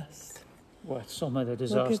the best. With some of the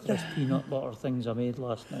disastrous peanut butter things I made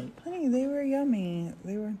last night. Honey, they were yummy.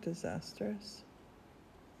 They weren't disastrous.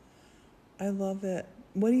 I love it.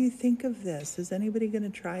 What do you think of this? Is anybody going to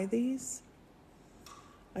try these?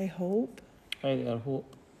 I hope. I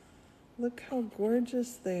hope. Look how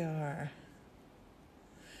gorgeous they are.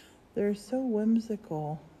 They're so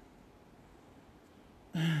whimsical.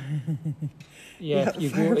 Yeah, if you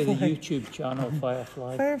go to the YouTube channel,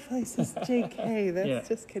 Firefly. Firefly says JK. That's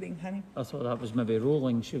just kidding, honey. I thought that was maybe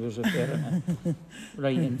Rolling she was referring to.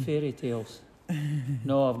 Writing fairy tales.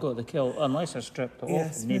 No, I've got the kilt, unless I stripped it off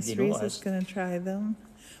Yes, and Miss nobody Reese is noticed. going to try them.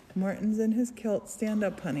 Morton's in his kilt. Stand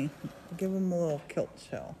up, honey. Give him a little kilt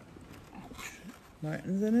show.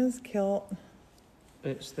 Morton's in his kilt.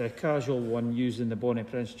 It's the casual one using the Bonnie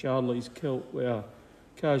Prince Charlie's kilt with a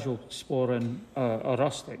casual sporran, a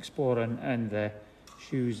rustic sporran and the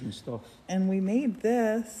shoes and stuff. And we made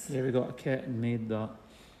this. Yeah, we got a kit and made that.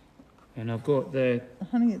 And I've got the...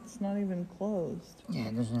 Honey, it's not even closed. Yeah,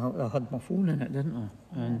 it doesn't help. I had my phone in it, didn't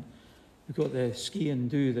I? And we've got the ski and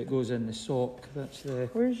do that goes in the sock. That's the...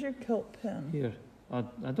 Where's your kilt pin? Here. I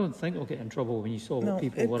don't think I'll get in trouble when you saw what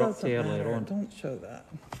people were up to earlier on. Don't show that.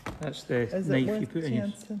 That's the knife you put in your...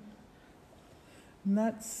 And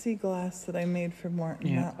that's sea glass that I made for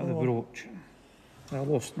Martin. Yeah, the brooch. I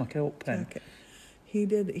lost my kilt pin. Jacket.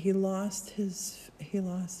 He lost his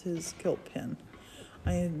kilt pin.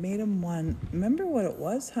 I had made him one. Remember what it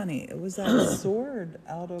was, honey? It was that sword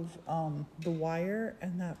out of the wire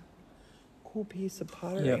and that cool piece of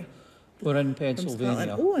pottery. Yeah. We're in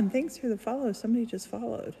Pennsylvania. Oh, and thanks for the follow. Somebody just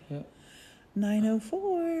followed. Yeah.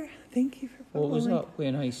 904. Thank you for following. What was that?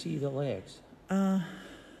 When I see the legs.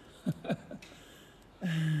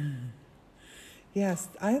 Yes,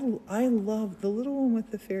 I love the little one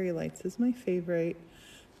with the fairy lights is my favorite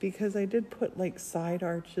because I did put like side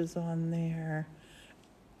arches on there.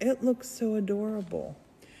 It looks so adorable.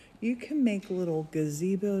 You can make little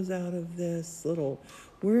gazebos out of this.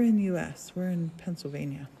 We're in U.S. We're in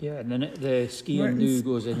Pennsylvania. Yeah, and then the skiing new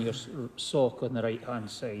goes in your sock on the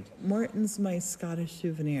right-hand side. Morton's my Scottish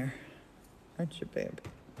souvenir. Aren't you, babe?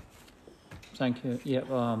 Thank you.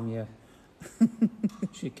 Yeah, yeah.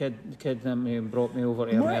 She kidnapped me and brought me over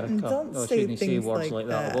to Morton, America. don't I say shouldn't say things words like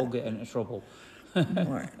that. I that. will get into trouble.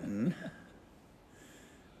 Morton.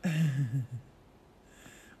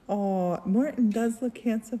 Oh, Morton does look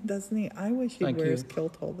handsome, doesn't he? I wish he wears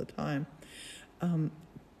kilt all the time.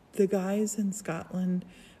 The guys in Scotland,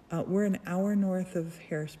 we're an hour north of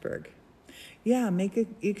Harrisburg. Yeah,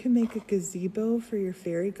 you can make a gazebo for your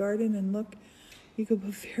fairy garden, and look, you could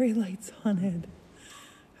put fairy lights on it.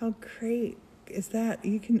 How great is that?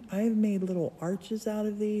 I've made little arches out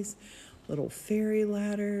of these, little fairy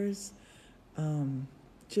ladders.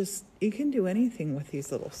 You can do anything with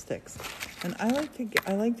these little sticks. And I like to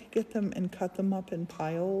get them and cut them up in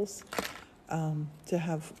piles, to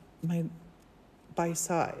have by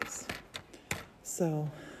size. So,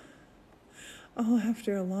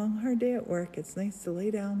 after a long, hard day at work, it's nice to lay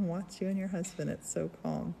down and watch you and your husband. It's so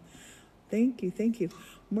calm. Thank you.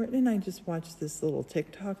 Morton and I just watched this little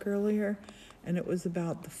TikTok earlier, and it was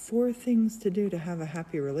about the 4 things to do to have a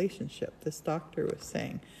happy relationship. This doctor was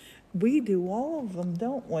saying, we do all of them,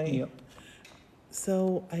 don't we? Yep.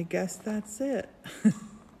 So I guess that's it.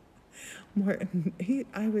 Morton,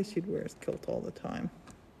 I wish he'd wear his kilt all the time.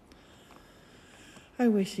 I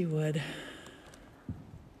wish he would,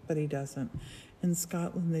 but he doesn't. In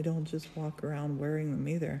Scotland, they don't just walk around wearing them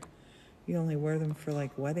either. You only wear them for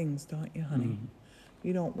like weddings, don't you, honey? Mm-hmm.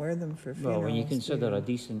 You don't wear them for funerals. Well, when you consider a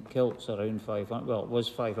decent kilt's around 500, well, it was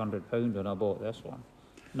 £500 when I bought this one.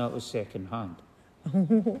 And that was second hand.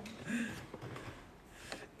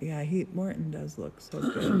 Yeah, Morton does look so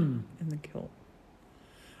good in the kilt.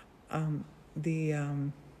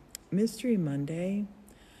 The Mystery Monday,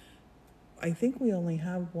 I think we only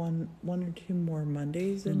have one or two more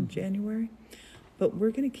Mondays in January, but we're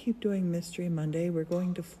going to keep doing Mystery Monday. We're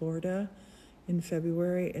going to Florida in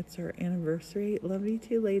February. It's our anniversary. Love you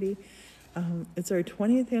too, lady. It's our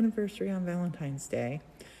 20th anniversary on Valentine's Day.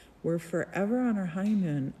 We're forever on our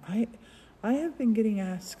honeymoon. I have been getting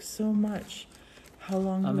asked so much how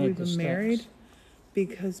long have we been married,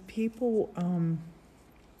 because people,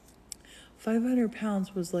 500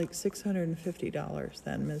 pounds was like $650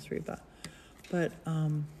 then, misery, but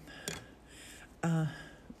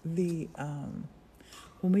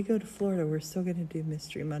when we go to Florida, we're still going to do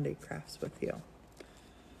Mystery Monday crafts with you.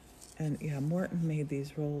 And yeah, Morton made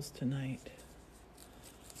these rolls tonight.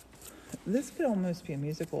 This could almost be a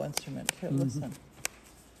musical instrument. Here, listen.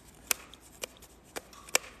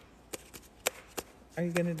 Are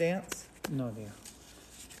you going to dance? No, dear.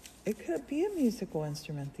 It could be a musical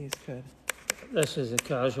instrument, these could. This is a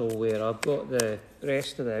casual wear. I've got the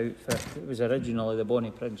rest of the outfit. It was originally the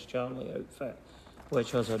Bonnie Prince Charlie outfit,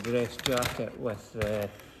 which was a dress jacket with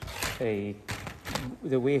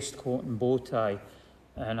the waistcoat and bow tie.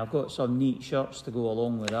 And I've got some neat shirts to go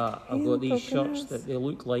along with that. I've got these shirts that they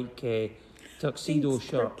look like tuxedo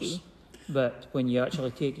shirts. But when you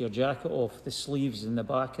actually take your jacket off, the sleeves and the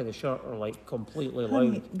back of the shirt are like completely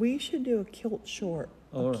loud. We should do a kilt short,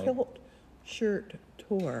 Right. Kilt shirt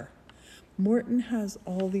tour. Morton has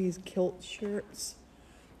all these kilt shirts,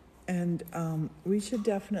 and we should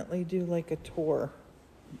definitely do like a tour.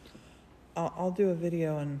 I'll do a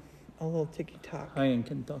video and a little TikTok. Hi in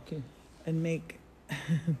Kentucky. And make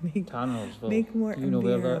Tannersville. make Morton. Do you know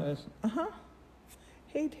where that is?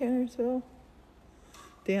 Hey, Tannersville.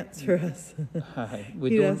 Dance for us. Hi.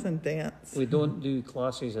 He doesn't dance. We don't do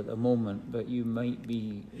classes at the moment, but you might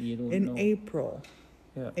be, you don't know. In April.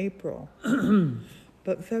 Yeah. April.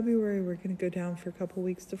 But February, we're going to go down for a couple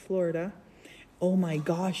weeks to Florida. Oh my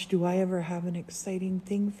gosh, do I ever have an exciting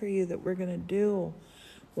thing for you that we're going to do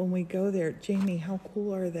when we go there? Jamie, how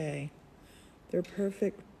cool are they? They're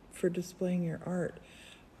perfect for displaying your art.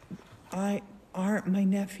 My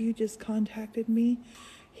nephew just contacted me.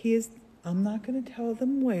 I'm not going to tell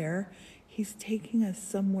them where. He's taking us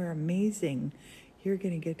somewhere amazing. You're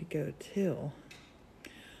going to get to go too.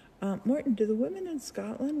 Morton, do the women in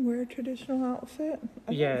Scotland wear a traditional outfit?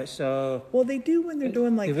 Yeah, so... Well, they do when they're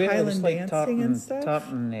doing like Highland dancing and stuff.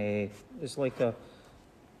 Tartan, it's like a...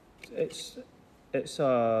 It's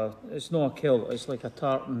not a kilt, it's like a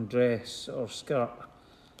tartan dress or skirt.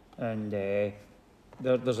 And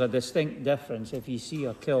there's a distinct difference. If you see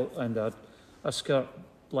a kilt and a skirt,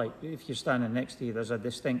 like if you're standing next to you, there's a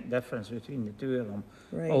distinct difference between the two of them.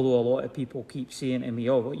 Right. Although a lot of people keep saying to me,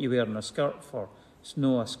 oh, what are you wearing a skirt for? It's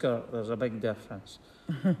not a skirt, there's a big difference.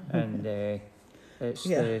 And It's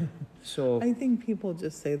Yeah. so. I think people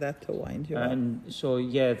just say that to wind you up. And so,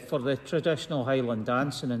 yeah, for the traditional Highland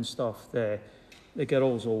dancing and stuff, the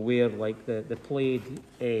girls will wear like the plaid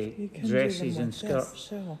You can dresses do them and with skirts. this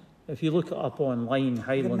too. If you look it up online, The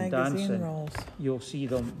Highland magazine dancing, rolls. you'll see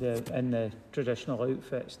them in the traditional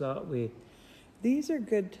outfits that way. These are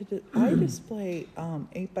good to I display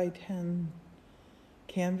 8x10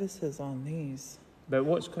 canvases on these. But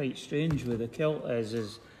what's quite strange with the kilt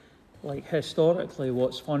is like historically,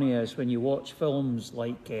 what's funny is when you watch films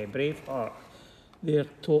like Braveheart, they're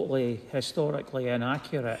totally historically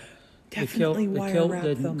inaccurate. Definitely The wire kilt wrap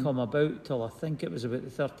didn't them. come about till I think it was about the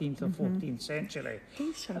 13th or 14th century.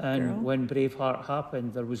 Hey, shop And girl. when Braveheart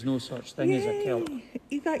happened, there was no such thing as a kilt. Yay!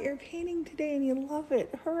 You got your painting today and you love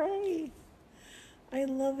it. Hooray! I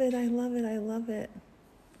love it. I love it. I love it.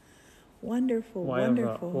 Wonderful. Wire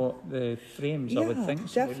wrap, Wonderful. what, the frames, I would think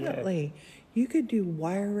so, definitely. You could do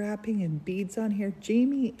wire wrapping and beads on here.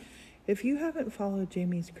 Jamie, if you haven't followed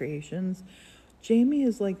Jamie's creations, Jamie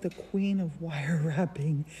is like the queen of wire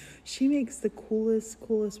wrapping. She makes the coolest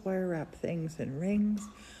wire wrap things and rings.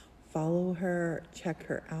 Follow her, check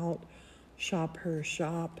her out, shop her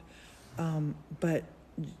shop. But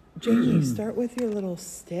Jamie, start with your little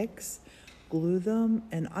sticks, glue them,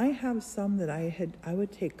 and I have some that I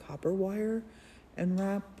would take copper wire and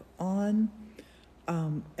wrap on.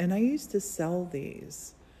 And I used to sell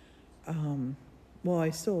these. Well, I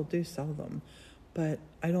still do sell them, but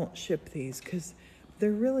I don't ship these because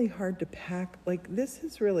they're really hard to pack. Like, this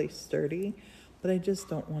is really sturdy, but I just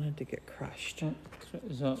don't want it to get crushed.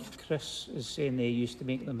 Chris is saying they used to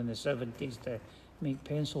make them in the 70s to make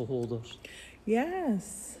pencil holders.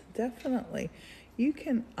 Yes, definitely.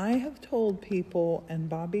 I have told people, and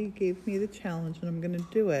Bobby gave me the challenge, and I'm going to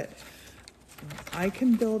do it. I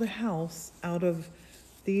can build a house out of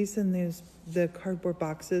these and the cardboard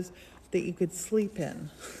boxes that you could sleep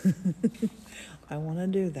in. I want to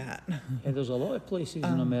do that. Yeah, there's a lot of places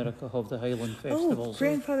in America have the Highland festivals. Oh,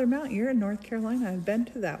 Grandfather Mountain, you're in North Carolina. I've been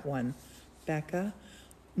to that one, Becca.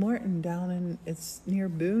 Morton it's near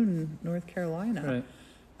Boone, North Carolina.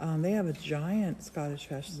 Right. They have a giant Scottish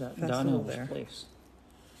festival Daniel's there. place.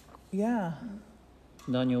 Yeah.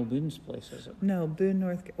 Daniel Boone's place, is it? No,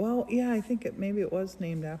 Boone, well, yeah, I think maybe it was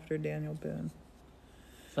named after Daniel Boone.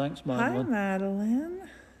 Thanks, Madeline. Hi, Madeline.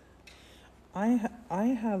 I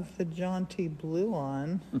have the jaunty blue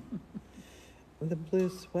on, the blue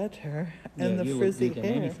sweater, and the frizzy look good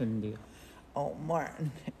hair. in anything, dear. Oh,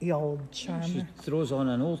 Martin, you old charmer. She throws on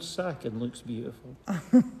an old sack and looks beautiful.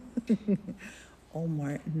 Oh,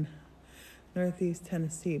 Martin. Northeast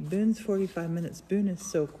Tennessee. Boone's 45 minutes. Boone is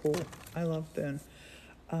so cool. I love Boone.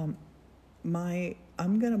 I'm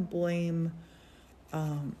gonna blame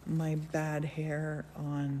my bad hair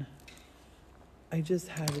on. I just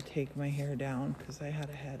had to take my hair down because I had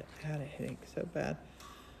a headache so bad.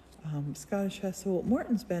 Scottish Festival.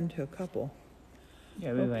 Morton's been to a couple.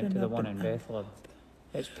 Yeah, we went to the one in Bethlehem.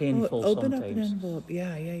 It's painful open sometimes. up an envelope.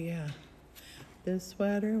 Yeah. This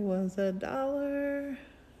sweater was $1.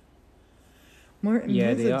 Morton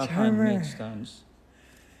is they a are charmer. handmade stands.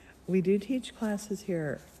 We do teach classes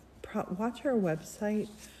here. Watch our website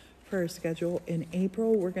for our schedule. In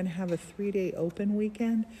April, we're going to have a 3-day open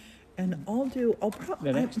weekend. And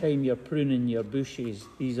The next time you're pruning your bushes,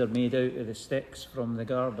 these are made out of the sticks from the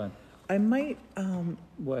garden. I might,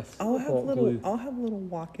 With I'll have hot glue. little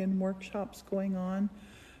walk-in workshops going on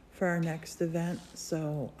for our next event.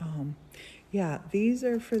 So, yeah, these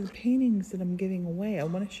are for the paintings that I'm giving away. I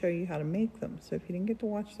want to show you how to make them. So if you didn't get to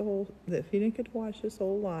watch this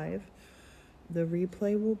whole live, the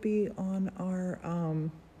replay will be on our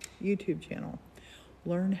YouTube channel.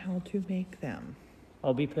 Learn how to make them.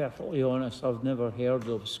 I'll be perfectly honest, I've never heard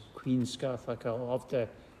of Queen Scathach. I'll have to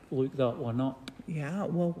look that one up. Yeah,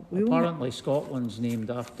 well, apparently Scotland's named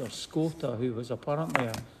after Scota, who was apparently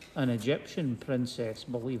an Egyptian princess,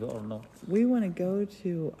 believe it or not. We want to go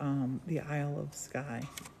to the Isle of Skye.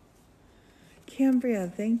 Cambria,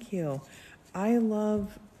 thank you. I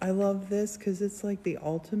love this because it's like the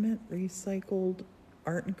ultimate recycled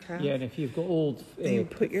art and craft. Yeah, and if you've got old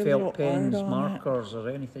put your little felt pens, art on markers, or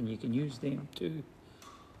anything, you can use them too.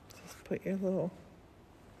 Just put your little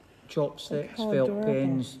Chopsticks, how felt adorable.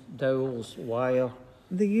 pens, dowels, wire.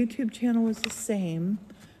 The YouTube channel is the same.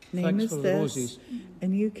 Name Thanks is for the this. roses.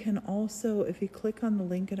 And you can also, if you click on the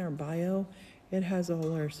link in our bio, it has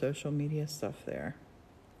all our social media stuff there.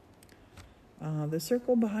 The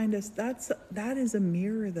circle behind us, that is a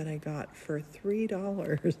mirror that I got for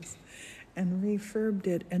 $3 and refurbed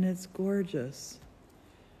it, and it's gorgeous.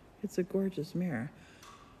 It's a gorgeous mirror.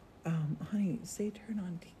 Honey, say turn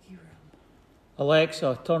on Tiki Room.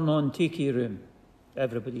 Alexa, turn on Tiki Room.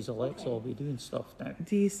 everybody's Alexa will be doing stuff now.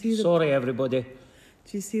 Do you see the Sorry, everybody.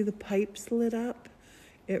 Do you see the pipes lit up?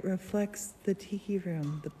 It reflects the tiki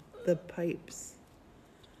room, the pipes.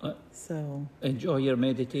 So Enjoy your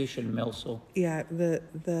meditation, Milso. yeah,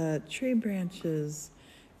 the tree branches.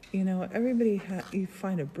 You know, you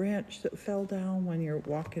find a branch that fell down when you're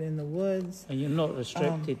walking in the woods. And you're not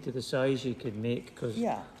restricted to the size you can make, because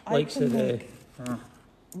Yeah, likes of that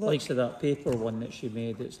paper one that she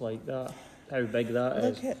made, it's like that, how big that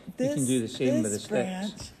is. Look at this. You can do the same with the branch.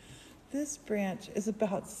 sticks. This branch is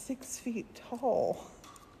about 6 feet tall.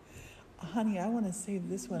 Honey, I want to save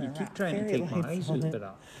this one You and keep wrap trying to fairy take my lights eyes on out it. of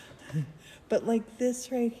that. But like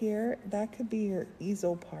this right here, that could be your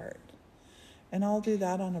easel part. And I'll do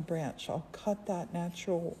that on a branch. I'll cut that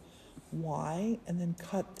natural Y and then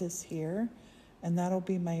cut this here. And that'll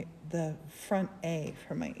be the front A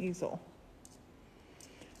for my easel.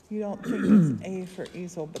 You don't think it's A for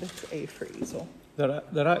easel, but it's A for easel.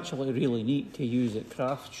 They're actually really neat to use at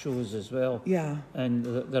craft shows as well. Yeah. And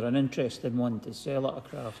they're an interesting one to sell at a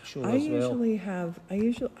craft show I as well.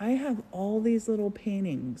 have all these little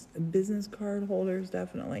paintings, business card holders,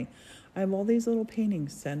 definitely. I have all these little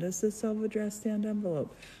paintings. Send us a self-addressed stamped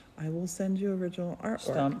envelope. I will send you original artwork.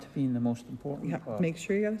 Stamped being the most important part. Make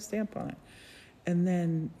sure you got a stamp on it. And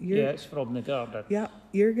then it's from the garden. Yeah,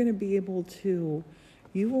 you're going to be able to,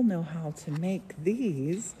 you will know how to make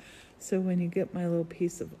these. So when you get my little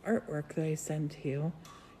piece of artwork that I send to you,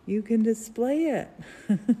 you can display it.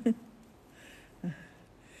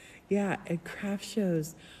 Yeah, at craft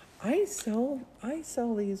shows, I sell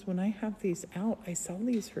these when I have these out. I sell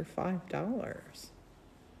these for $5.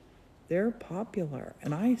 They're popular,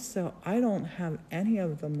 and I don't have any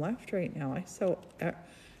of them left right now. I sell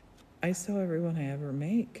every one I ever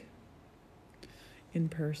make in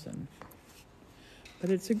person. But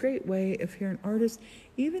it's a great way if you're an artist,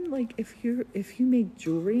 even like if you make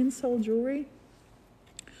jewelry and sell jewelry.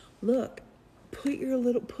 Look, put a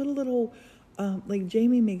little like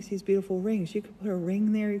Jamie makes these beautiful rings. You could put a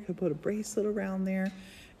ring there, you could put a bracelet around there,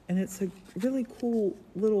 and it's a really cool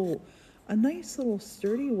a nice little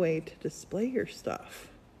sturdy way to display your stuff.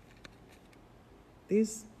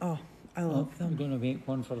 These, I love them. I'm going to make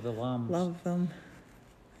one for the lambs. Love them.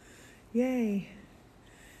 Yay.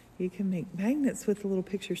 You can make magnets with the little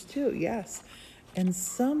pictures too, yes. And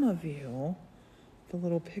some of you, the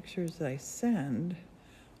little pictures that I send,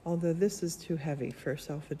 although this is too heavy for a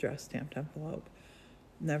self-addressed stamped envelope,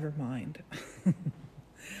 never mind.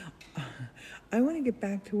 I want to get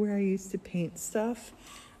back to where I used to paint stuff.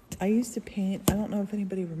 I used to paint, I don't know if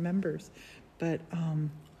anybody remembers, but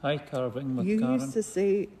Hi, carving with you Karen. used to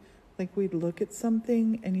say, like we'd look at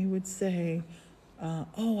something and you would say,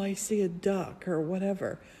 oh, I see a duck or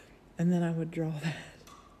whatever. And then I would draw that.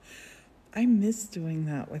 I miss doing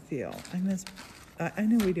that with you. I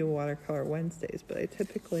know we do watercolor Wednesdays, but I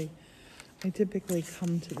typically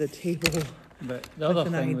come to the table. But the other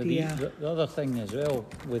an thing idea. the other thing as well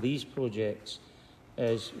with these projects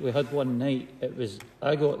is we had one night,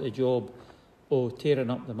 I got the job tearing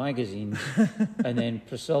up the magazines and then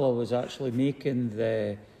Priscilla was actually making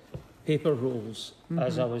the paper rolls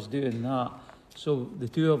as I was doing that. So the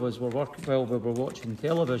two of us were working while we were watching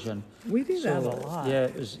television. We do that a lot. Yeah,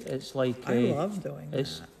 it's like I love doing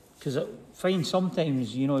that. Because I find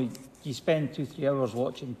sometimes, you spend 2-3 hours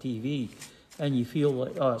watching TV and you feel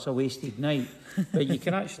like, it's a wasted night. But you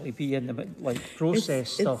can actually be in the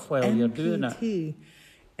process stuff while NPT. you're doing it.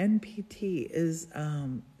 NPT is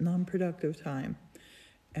non-productive time.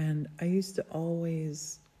 And I used to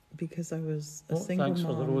always, because I was a single thanks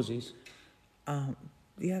mom. for the roses.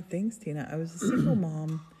 Yeah, thanks, Tina. I was a single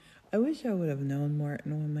mom. I wish I would have known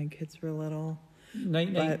Morton when my kids were little.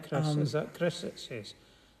 Night, Chris. Is that Chris that says?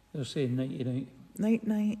 They're saying night.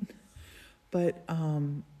 Night. But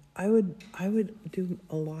I would do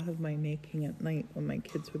a lot of my making at night when my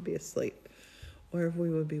kids would be asleep. Or if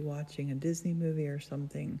we would be watching a Disney movie or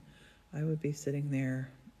something, I would be sitting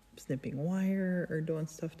there snipping wire or doing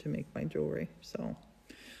stuff to make my jewelry. So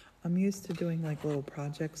I'm used to doing like little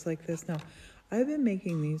projects like this. Now, I've been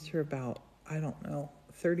making these for about,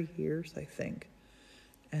 30 years, I think.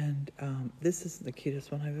 And this is the cutest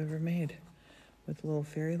one I've ever made with little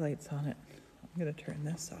fairy lights on it. I'm going to turn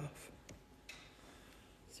this off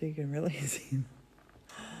so you can really see them.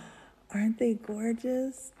 Aren't they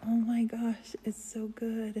gorgeous? Oh my gosh, it's so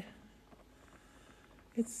good.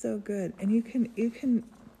 It's so good. And you can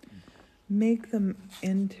make them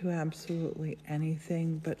into absolutely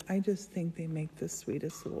anything, but I just think they make the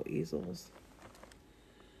sweetest little easels.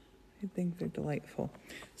 I think they're delightful.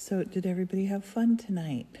 So did everybody have fun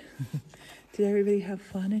tonight? Did everybody have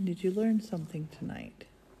fun and did you learn something tonight?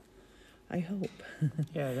 I hope.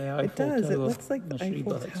 Yeah, the Eiffel It does. Tower. It looks like the Miss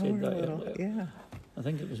Eiffel Reba had Tower said a that little. earlier. Yeah. I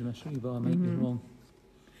think it was Miss Reba, I might be wrong.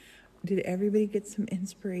 Did everybody get some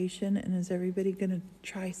inspiration, and is everybody going to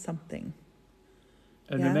try something?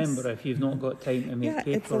 And Yes? remember, if you've not got time to make Yeah,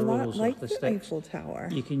 it's a paper lot rolls like of the the sticks, Eiffel Tower.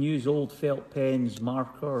 you can use old felt pens,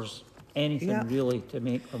 markers, anything Yeah. really to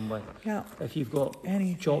make them with. Yeah, If you've got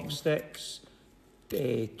anything. chopsticks,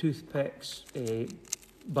 toothpicks,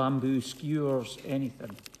 bamboo skewers,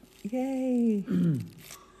 anything. Yay.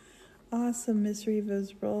 Awesome. Miss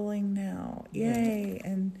Reva's rolling now. Yay.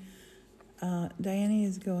 And Diane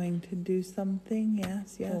is going to do something.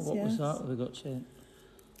 Yes, yes, What yes. was that we got sent?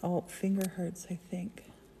 Oh, finger hurts, I think.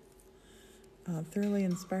 Thoroughly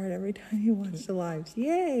inspired every time you watch the lives.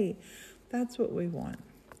 Yay! That's what we want.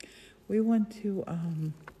 We want to,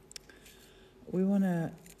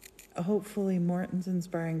 hopefully Morton's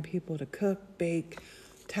inspiring people to cook, bake,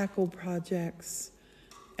 tackle projects,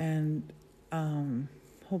 and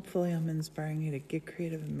hopefully I'm inspiring you to get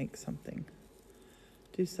creative and make something.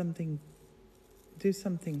 Do something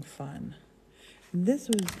fun.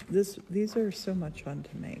 These are so much fun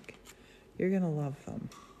to make. You're going to love them.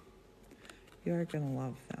 You are going to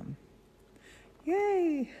love them.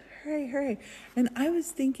 Yay! Hooray, hooray. And I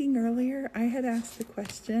was thinking earlier, I had asked the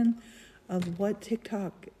question of does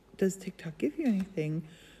TikTok give you anything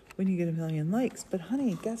when you get 1 million likes? But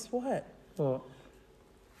honey, guess what? What?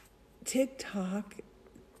 TikTok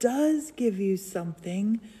does give you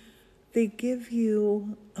something. They give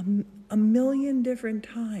you a million different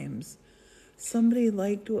times. Somebody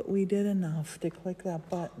liked what we did enough to click that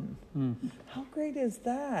button. How great is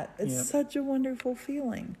that? It's such a wonderful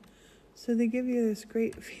feeling. So they give you this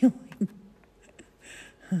great feeling.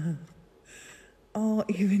 Oh,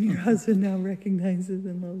 even your husband now recognizes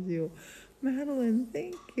and loves you. Madeline,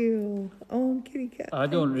 thank you. Oh, kitty cat. I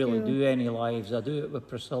don't really you. do any lives. I do it with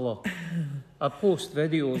Priscilla. I post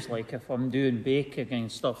videos like if I'm doing baking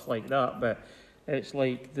and stuff like that, but it's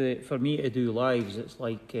like for me to do lives, it's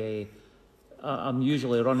like I'm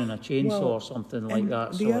usually running a chainsaw or something like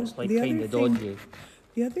that, so it's like kind of dodgy.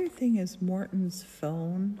 The other thing is Morton's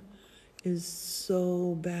phone is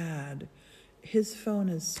so bad. His phone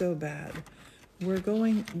is so bad. We're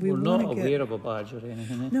not aware of a badge or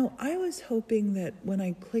anything. No, I was hoping that when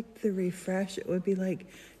I clicked the refresh, it would be like,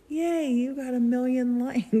 yay, you got 1 million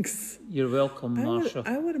likes. You're welcome, Marsha.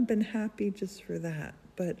 I would have been happy just for that,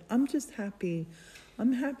 but I'm just happy.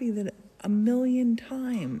 I'm happy that 1 million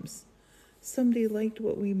times somebody liked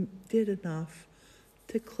what we did enough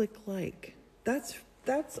to click like. That's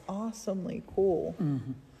awesomely cool.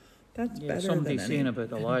 Mm-hmm. That's better than somebody's saying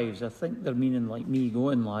about the lives. I think they're meaning like me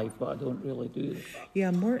going live, but I don't really do that.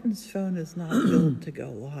 Yeah, Morton's phone is not built to go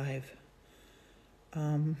live.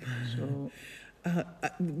 So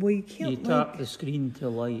well, you can't. You tap the screen to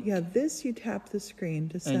like. Yeah, this you tap the screen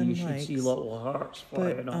to send and you should likes. see little hearts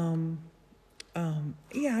flying up.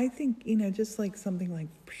 Yeah, I think just like something like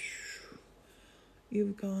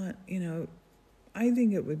you've got. I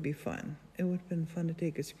think it would be fun. It would have been fun to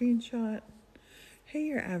take a screenshot. Hey,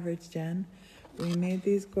 your average Jen. We made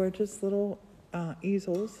these gorgeous little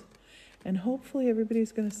easels, and hopefully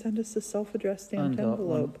everybody's going to send us a self-addressed stamped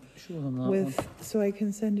envelope Show them that one. so I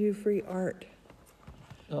can send you free art.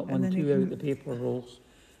 That one too, out the paper rolls.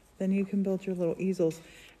 Then you can build your little easels.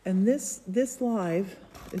 And this live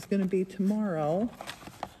is going to be tomorrow.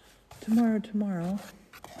 Tomorrow.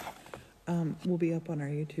 Will be up on our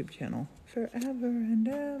YouTube channel forever and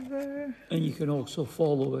ever. And you can also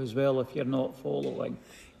follow as well if you're not following.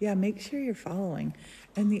 Yeah, make sure you're following.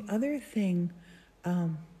 And the other thing,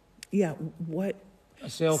 send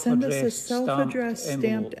us a self-addressed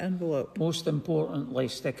stamped envelope. Most importantly,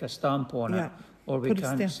 stick a stamp on it, or we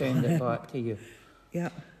can't send it back to you.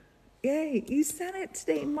 Yeah. Yay, you sent it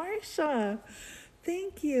today, Marsha.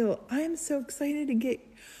 Thank you. I'm so excited to get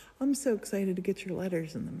your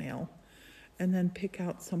letters in the mail and then pick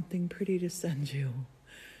out something pretty to send you.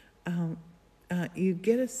 You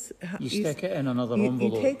stick it in another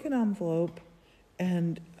envelope. You take an envelope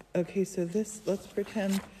and so let's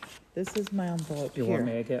pretend this is my envelope here. You want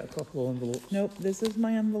me to get a couple of envelopes? Nope, this is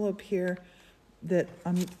my envelope here that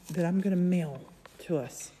I'm going to mail to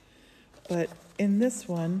us. But in this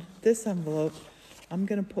envelope, I'm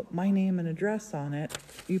going to put my name and address on it.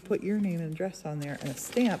 You put your name and address on there and a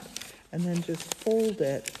stamp, and then just fold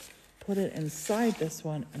it, put it inside this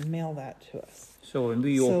one, and mail that to us. So when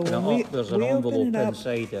we open it up, there's an envelope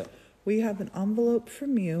inside it. We have an envelope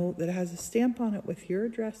from you that has a stamp on it with your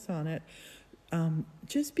address on it,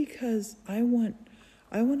 just because I want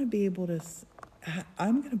to be able to.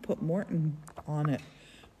 I'm going to put Morton on it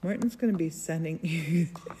Morton's going to be sending you,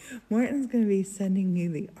 Morton's going to be sending you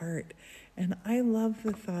the art. And I love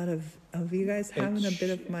the thought of you guys having a bit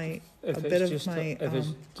of my, If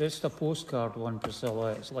it's just a postcard one,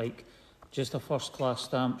 Priscilla, it's like just a first class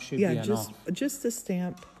stamp should be enough. just a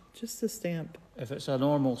stamp, just a stamp. If it's a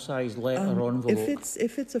normal sized letter envelope.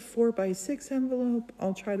 If it's a 4x6 envelope,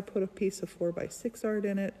 I'll try to put a piece of 4x6 art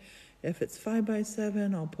in it. If it's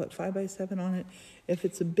 5x7, I'll put 5x7 on it. If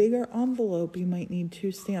it's a bigger envelope, you might need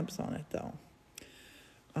 2 stamps on it though.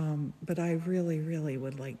 But I really, really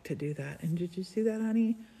would like to do that. And did you see that,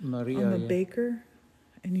 honey? Maria, on the baker,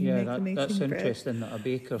 and you make amazing that's bread. interesting that a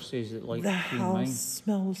baker says it like the Queen house Mine.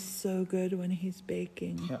 Smells so good when he's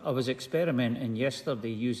baking. Yeah, I was experimenting yesterday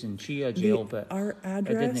using chia gel, but it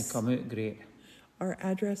didn't come out great. Our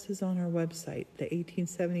address is on our website, the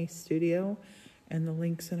 1870 Studio, and the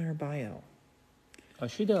link's in our bio. I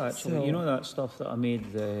should have actually, you know that stuff that I made,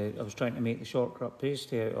 I was trying to make the shortcut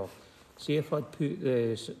pasty out of. See if I'd put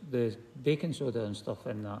the baking soda and stuff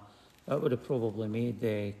in that, that would have probably made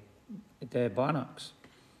the bannocks.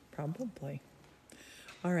 Probably.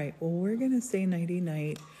 All right, well, we're going to say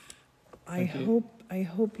nighty-night. I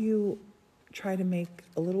hope you try to make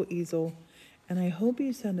a little easel, and I hope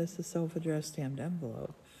you send us a self-addressed stamped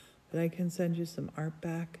envelope that I can send you some art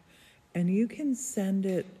back. And you can send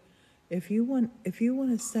it if you want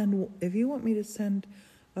me to send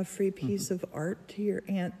a free piece of art to your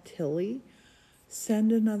Aunt Tilly,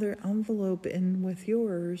 send another envelope in with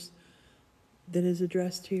yours that is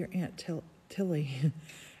addressed to your Aunt Tilly,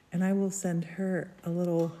 and I will send her a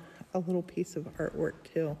little piece of artwork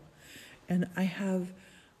too. And I have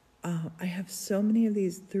so many of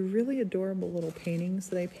these. They're really adorable little paintings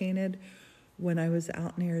that I painted when I was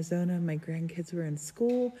out in Arizona. My grandkids were in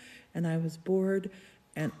school and I was bored,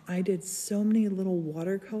 and I did so many little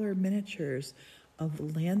watercolor miniatures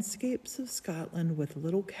of landscapes of Scotland with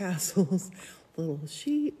little castles, little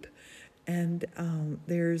sheep, and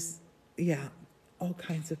there's all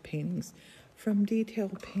kinds of paintings, from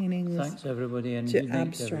detail paintings. Thanks everybody, and to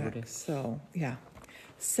abstract. So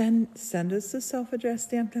send us a self-addressed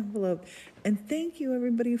stamped envelope, and thank you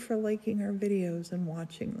everybody for liking our videos and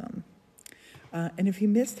watching them. And if you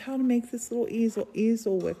missed how to make this little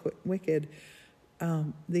easel wicked,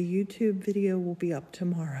 the YouTube video will be up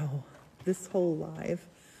tomorrow. This whole live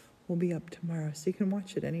will be up tomorrow, so you can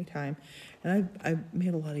watch it anytime. And I've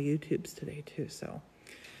made a lot of YouTubes today too, so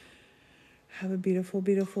have a beautiful,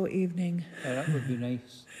 beautiful evening. Yeah, that would be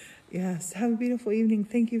nice. Yes, have a beautiful evening.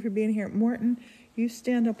 Thank you for being here. Morton, you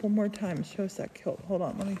stand up one more time. Show us that kilt. Hold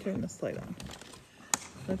on, let me turn this light on.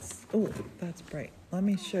 That's bright. Let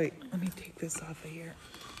me show you. Let me take this off of here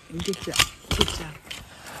and get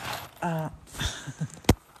that.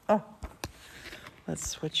 Oh. Let's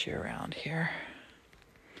switch you around here.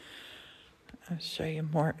 I'll show you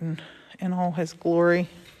Morton in all his glory.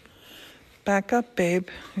 Back up, babe.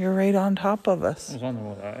 You're right on top of us. I was wondering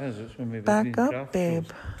what that is. It's when we back up, babe.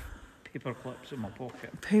 Paper clips in my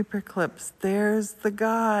pocket. Paper clips. There's the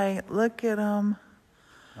guy. Look at him.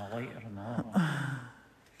 A lighter and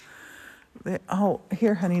that. Oh,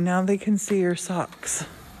 here, honey. Now they can see your socks.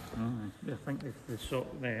 I think oh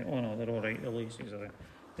no, they're all right. The laces are there.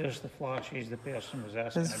 There's the flashes the person was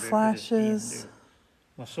asking about. Flashes.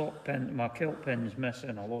 My sock pin, my kilt pin's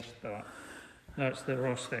missing. I lost that. That's the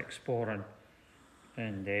rustic sporran,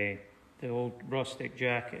 and the old rustic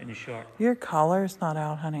jacket and shirt. Your collar's not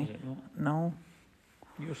out, honey. Is it not? No.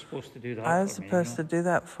 You're supposed to do that. I was supposed to do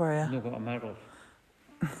that for you. You've got a mirror.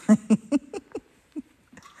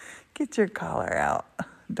 Get your collar out.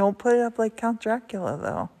 Don't put it up like Count Dracula,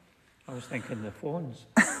 though. I was thinking the fawns.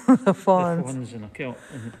 The fawns. The fawns in a kilt.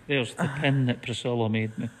 And there's the pin that Priscilla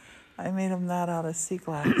made me. I made him that out of sea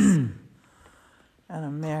glass. And a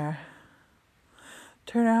mirror.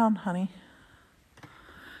 Turn around, honey.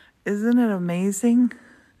 Isn't it amazing?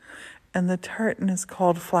 And the tartan is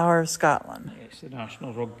called Flower of Scotland. It's the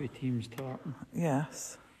national rugby team's tartan.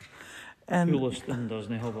 Yes. And Cooliston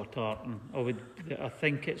doesn't have a tartan. I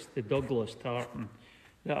think it's the Douglas tartan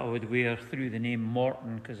that I would wear through the name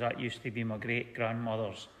Morton, because that used to be my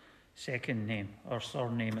great-grandmother's second name, or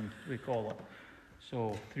surname, we call it.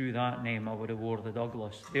 So through that name, I would have wore the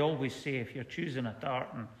Douglas. They always say if you're choosing a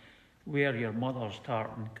tartan, wear your mother's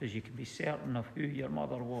tartan, because you can be certain of who your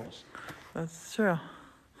mother was. That's true.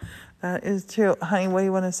 That is true. Honey, what do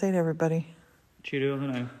you want to say to everybody? Cheerio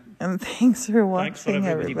now. And thanks for watching, thanks for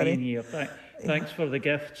everybody everybody. being here. Thanks for the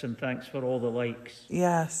gifts, and thanks for all the likes.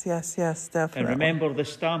 Yes, definitely. And remember the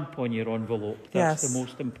stamp on your envelope. That's the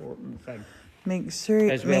most important thing. Make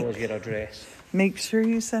sure as well as your address. Make sure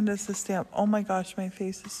you send us a stamp. Oh my gosh, my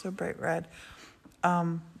face is so bright red.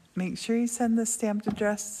 make sure you send the stamped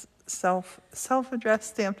address, self-addressed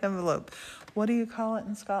stamped envelope. What do you call it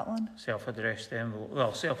in Scotland? Self-addressed envelope.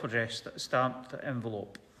 Well, self-addressed stamped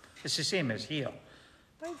envelope. It's the same as here.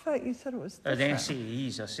 I thought you said it was An different. SAE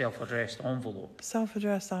is a self-addressed envelope,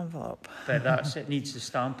 Self-addressed envelope. but it needs the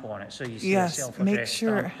stamp on it, so you say Yes, a make self-addressed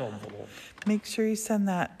sure- stamped envelope. Make sure you send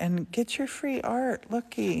that and get your free art.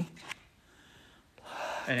 Looky.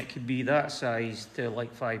 And it could be that size to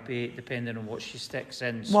like 5x8, depending on what she sticks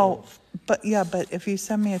in. Well, but if you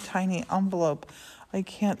send me a tiny envelope, I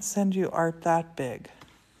can't send you art that big.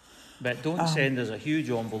 But don't send us a huge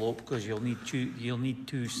envelope because you'll need two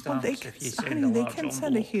Well, stamps they if you can, send a honey, they large can envelope.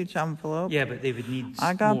 send a huge envelope. Yeah, but they would need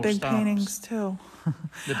I got more big stamps. paintings too.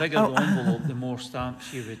 The bigger the envelope, the more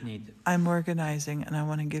stamps you would need. I'm organizing and I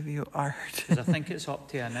want to give you art. Because I think it's up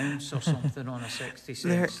to an ounce or something on a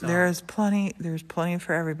 60-cent stamp. There's plenty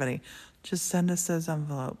for everybody. Just send us those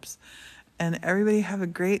envelopes. And everybody have a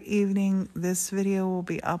great evening. This video will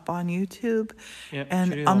be up on YouTube. Yep,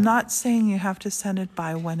 And cheerio. I'm not saying you have to send it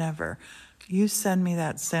by whenever. You send me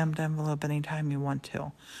that stamped envelope anytime you want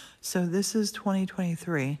to. So this is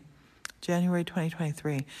 2023, January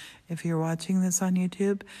 2023. If you're watching this on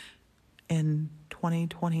YouTube in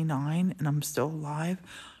 2029 and I'm still alive,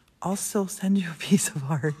 I'll still send you a piece of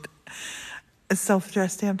art. A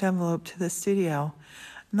self-addressed stamped envelope to the studio.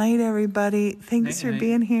 Night, everybody. Thanks for Night.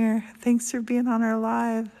 being here. Thanks for being on our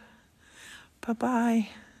live. Bye-bye.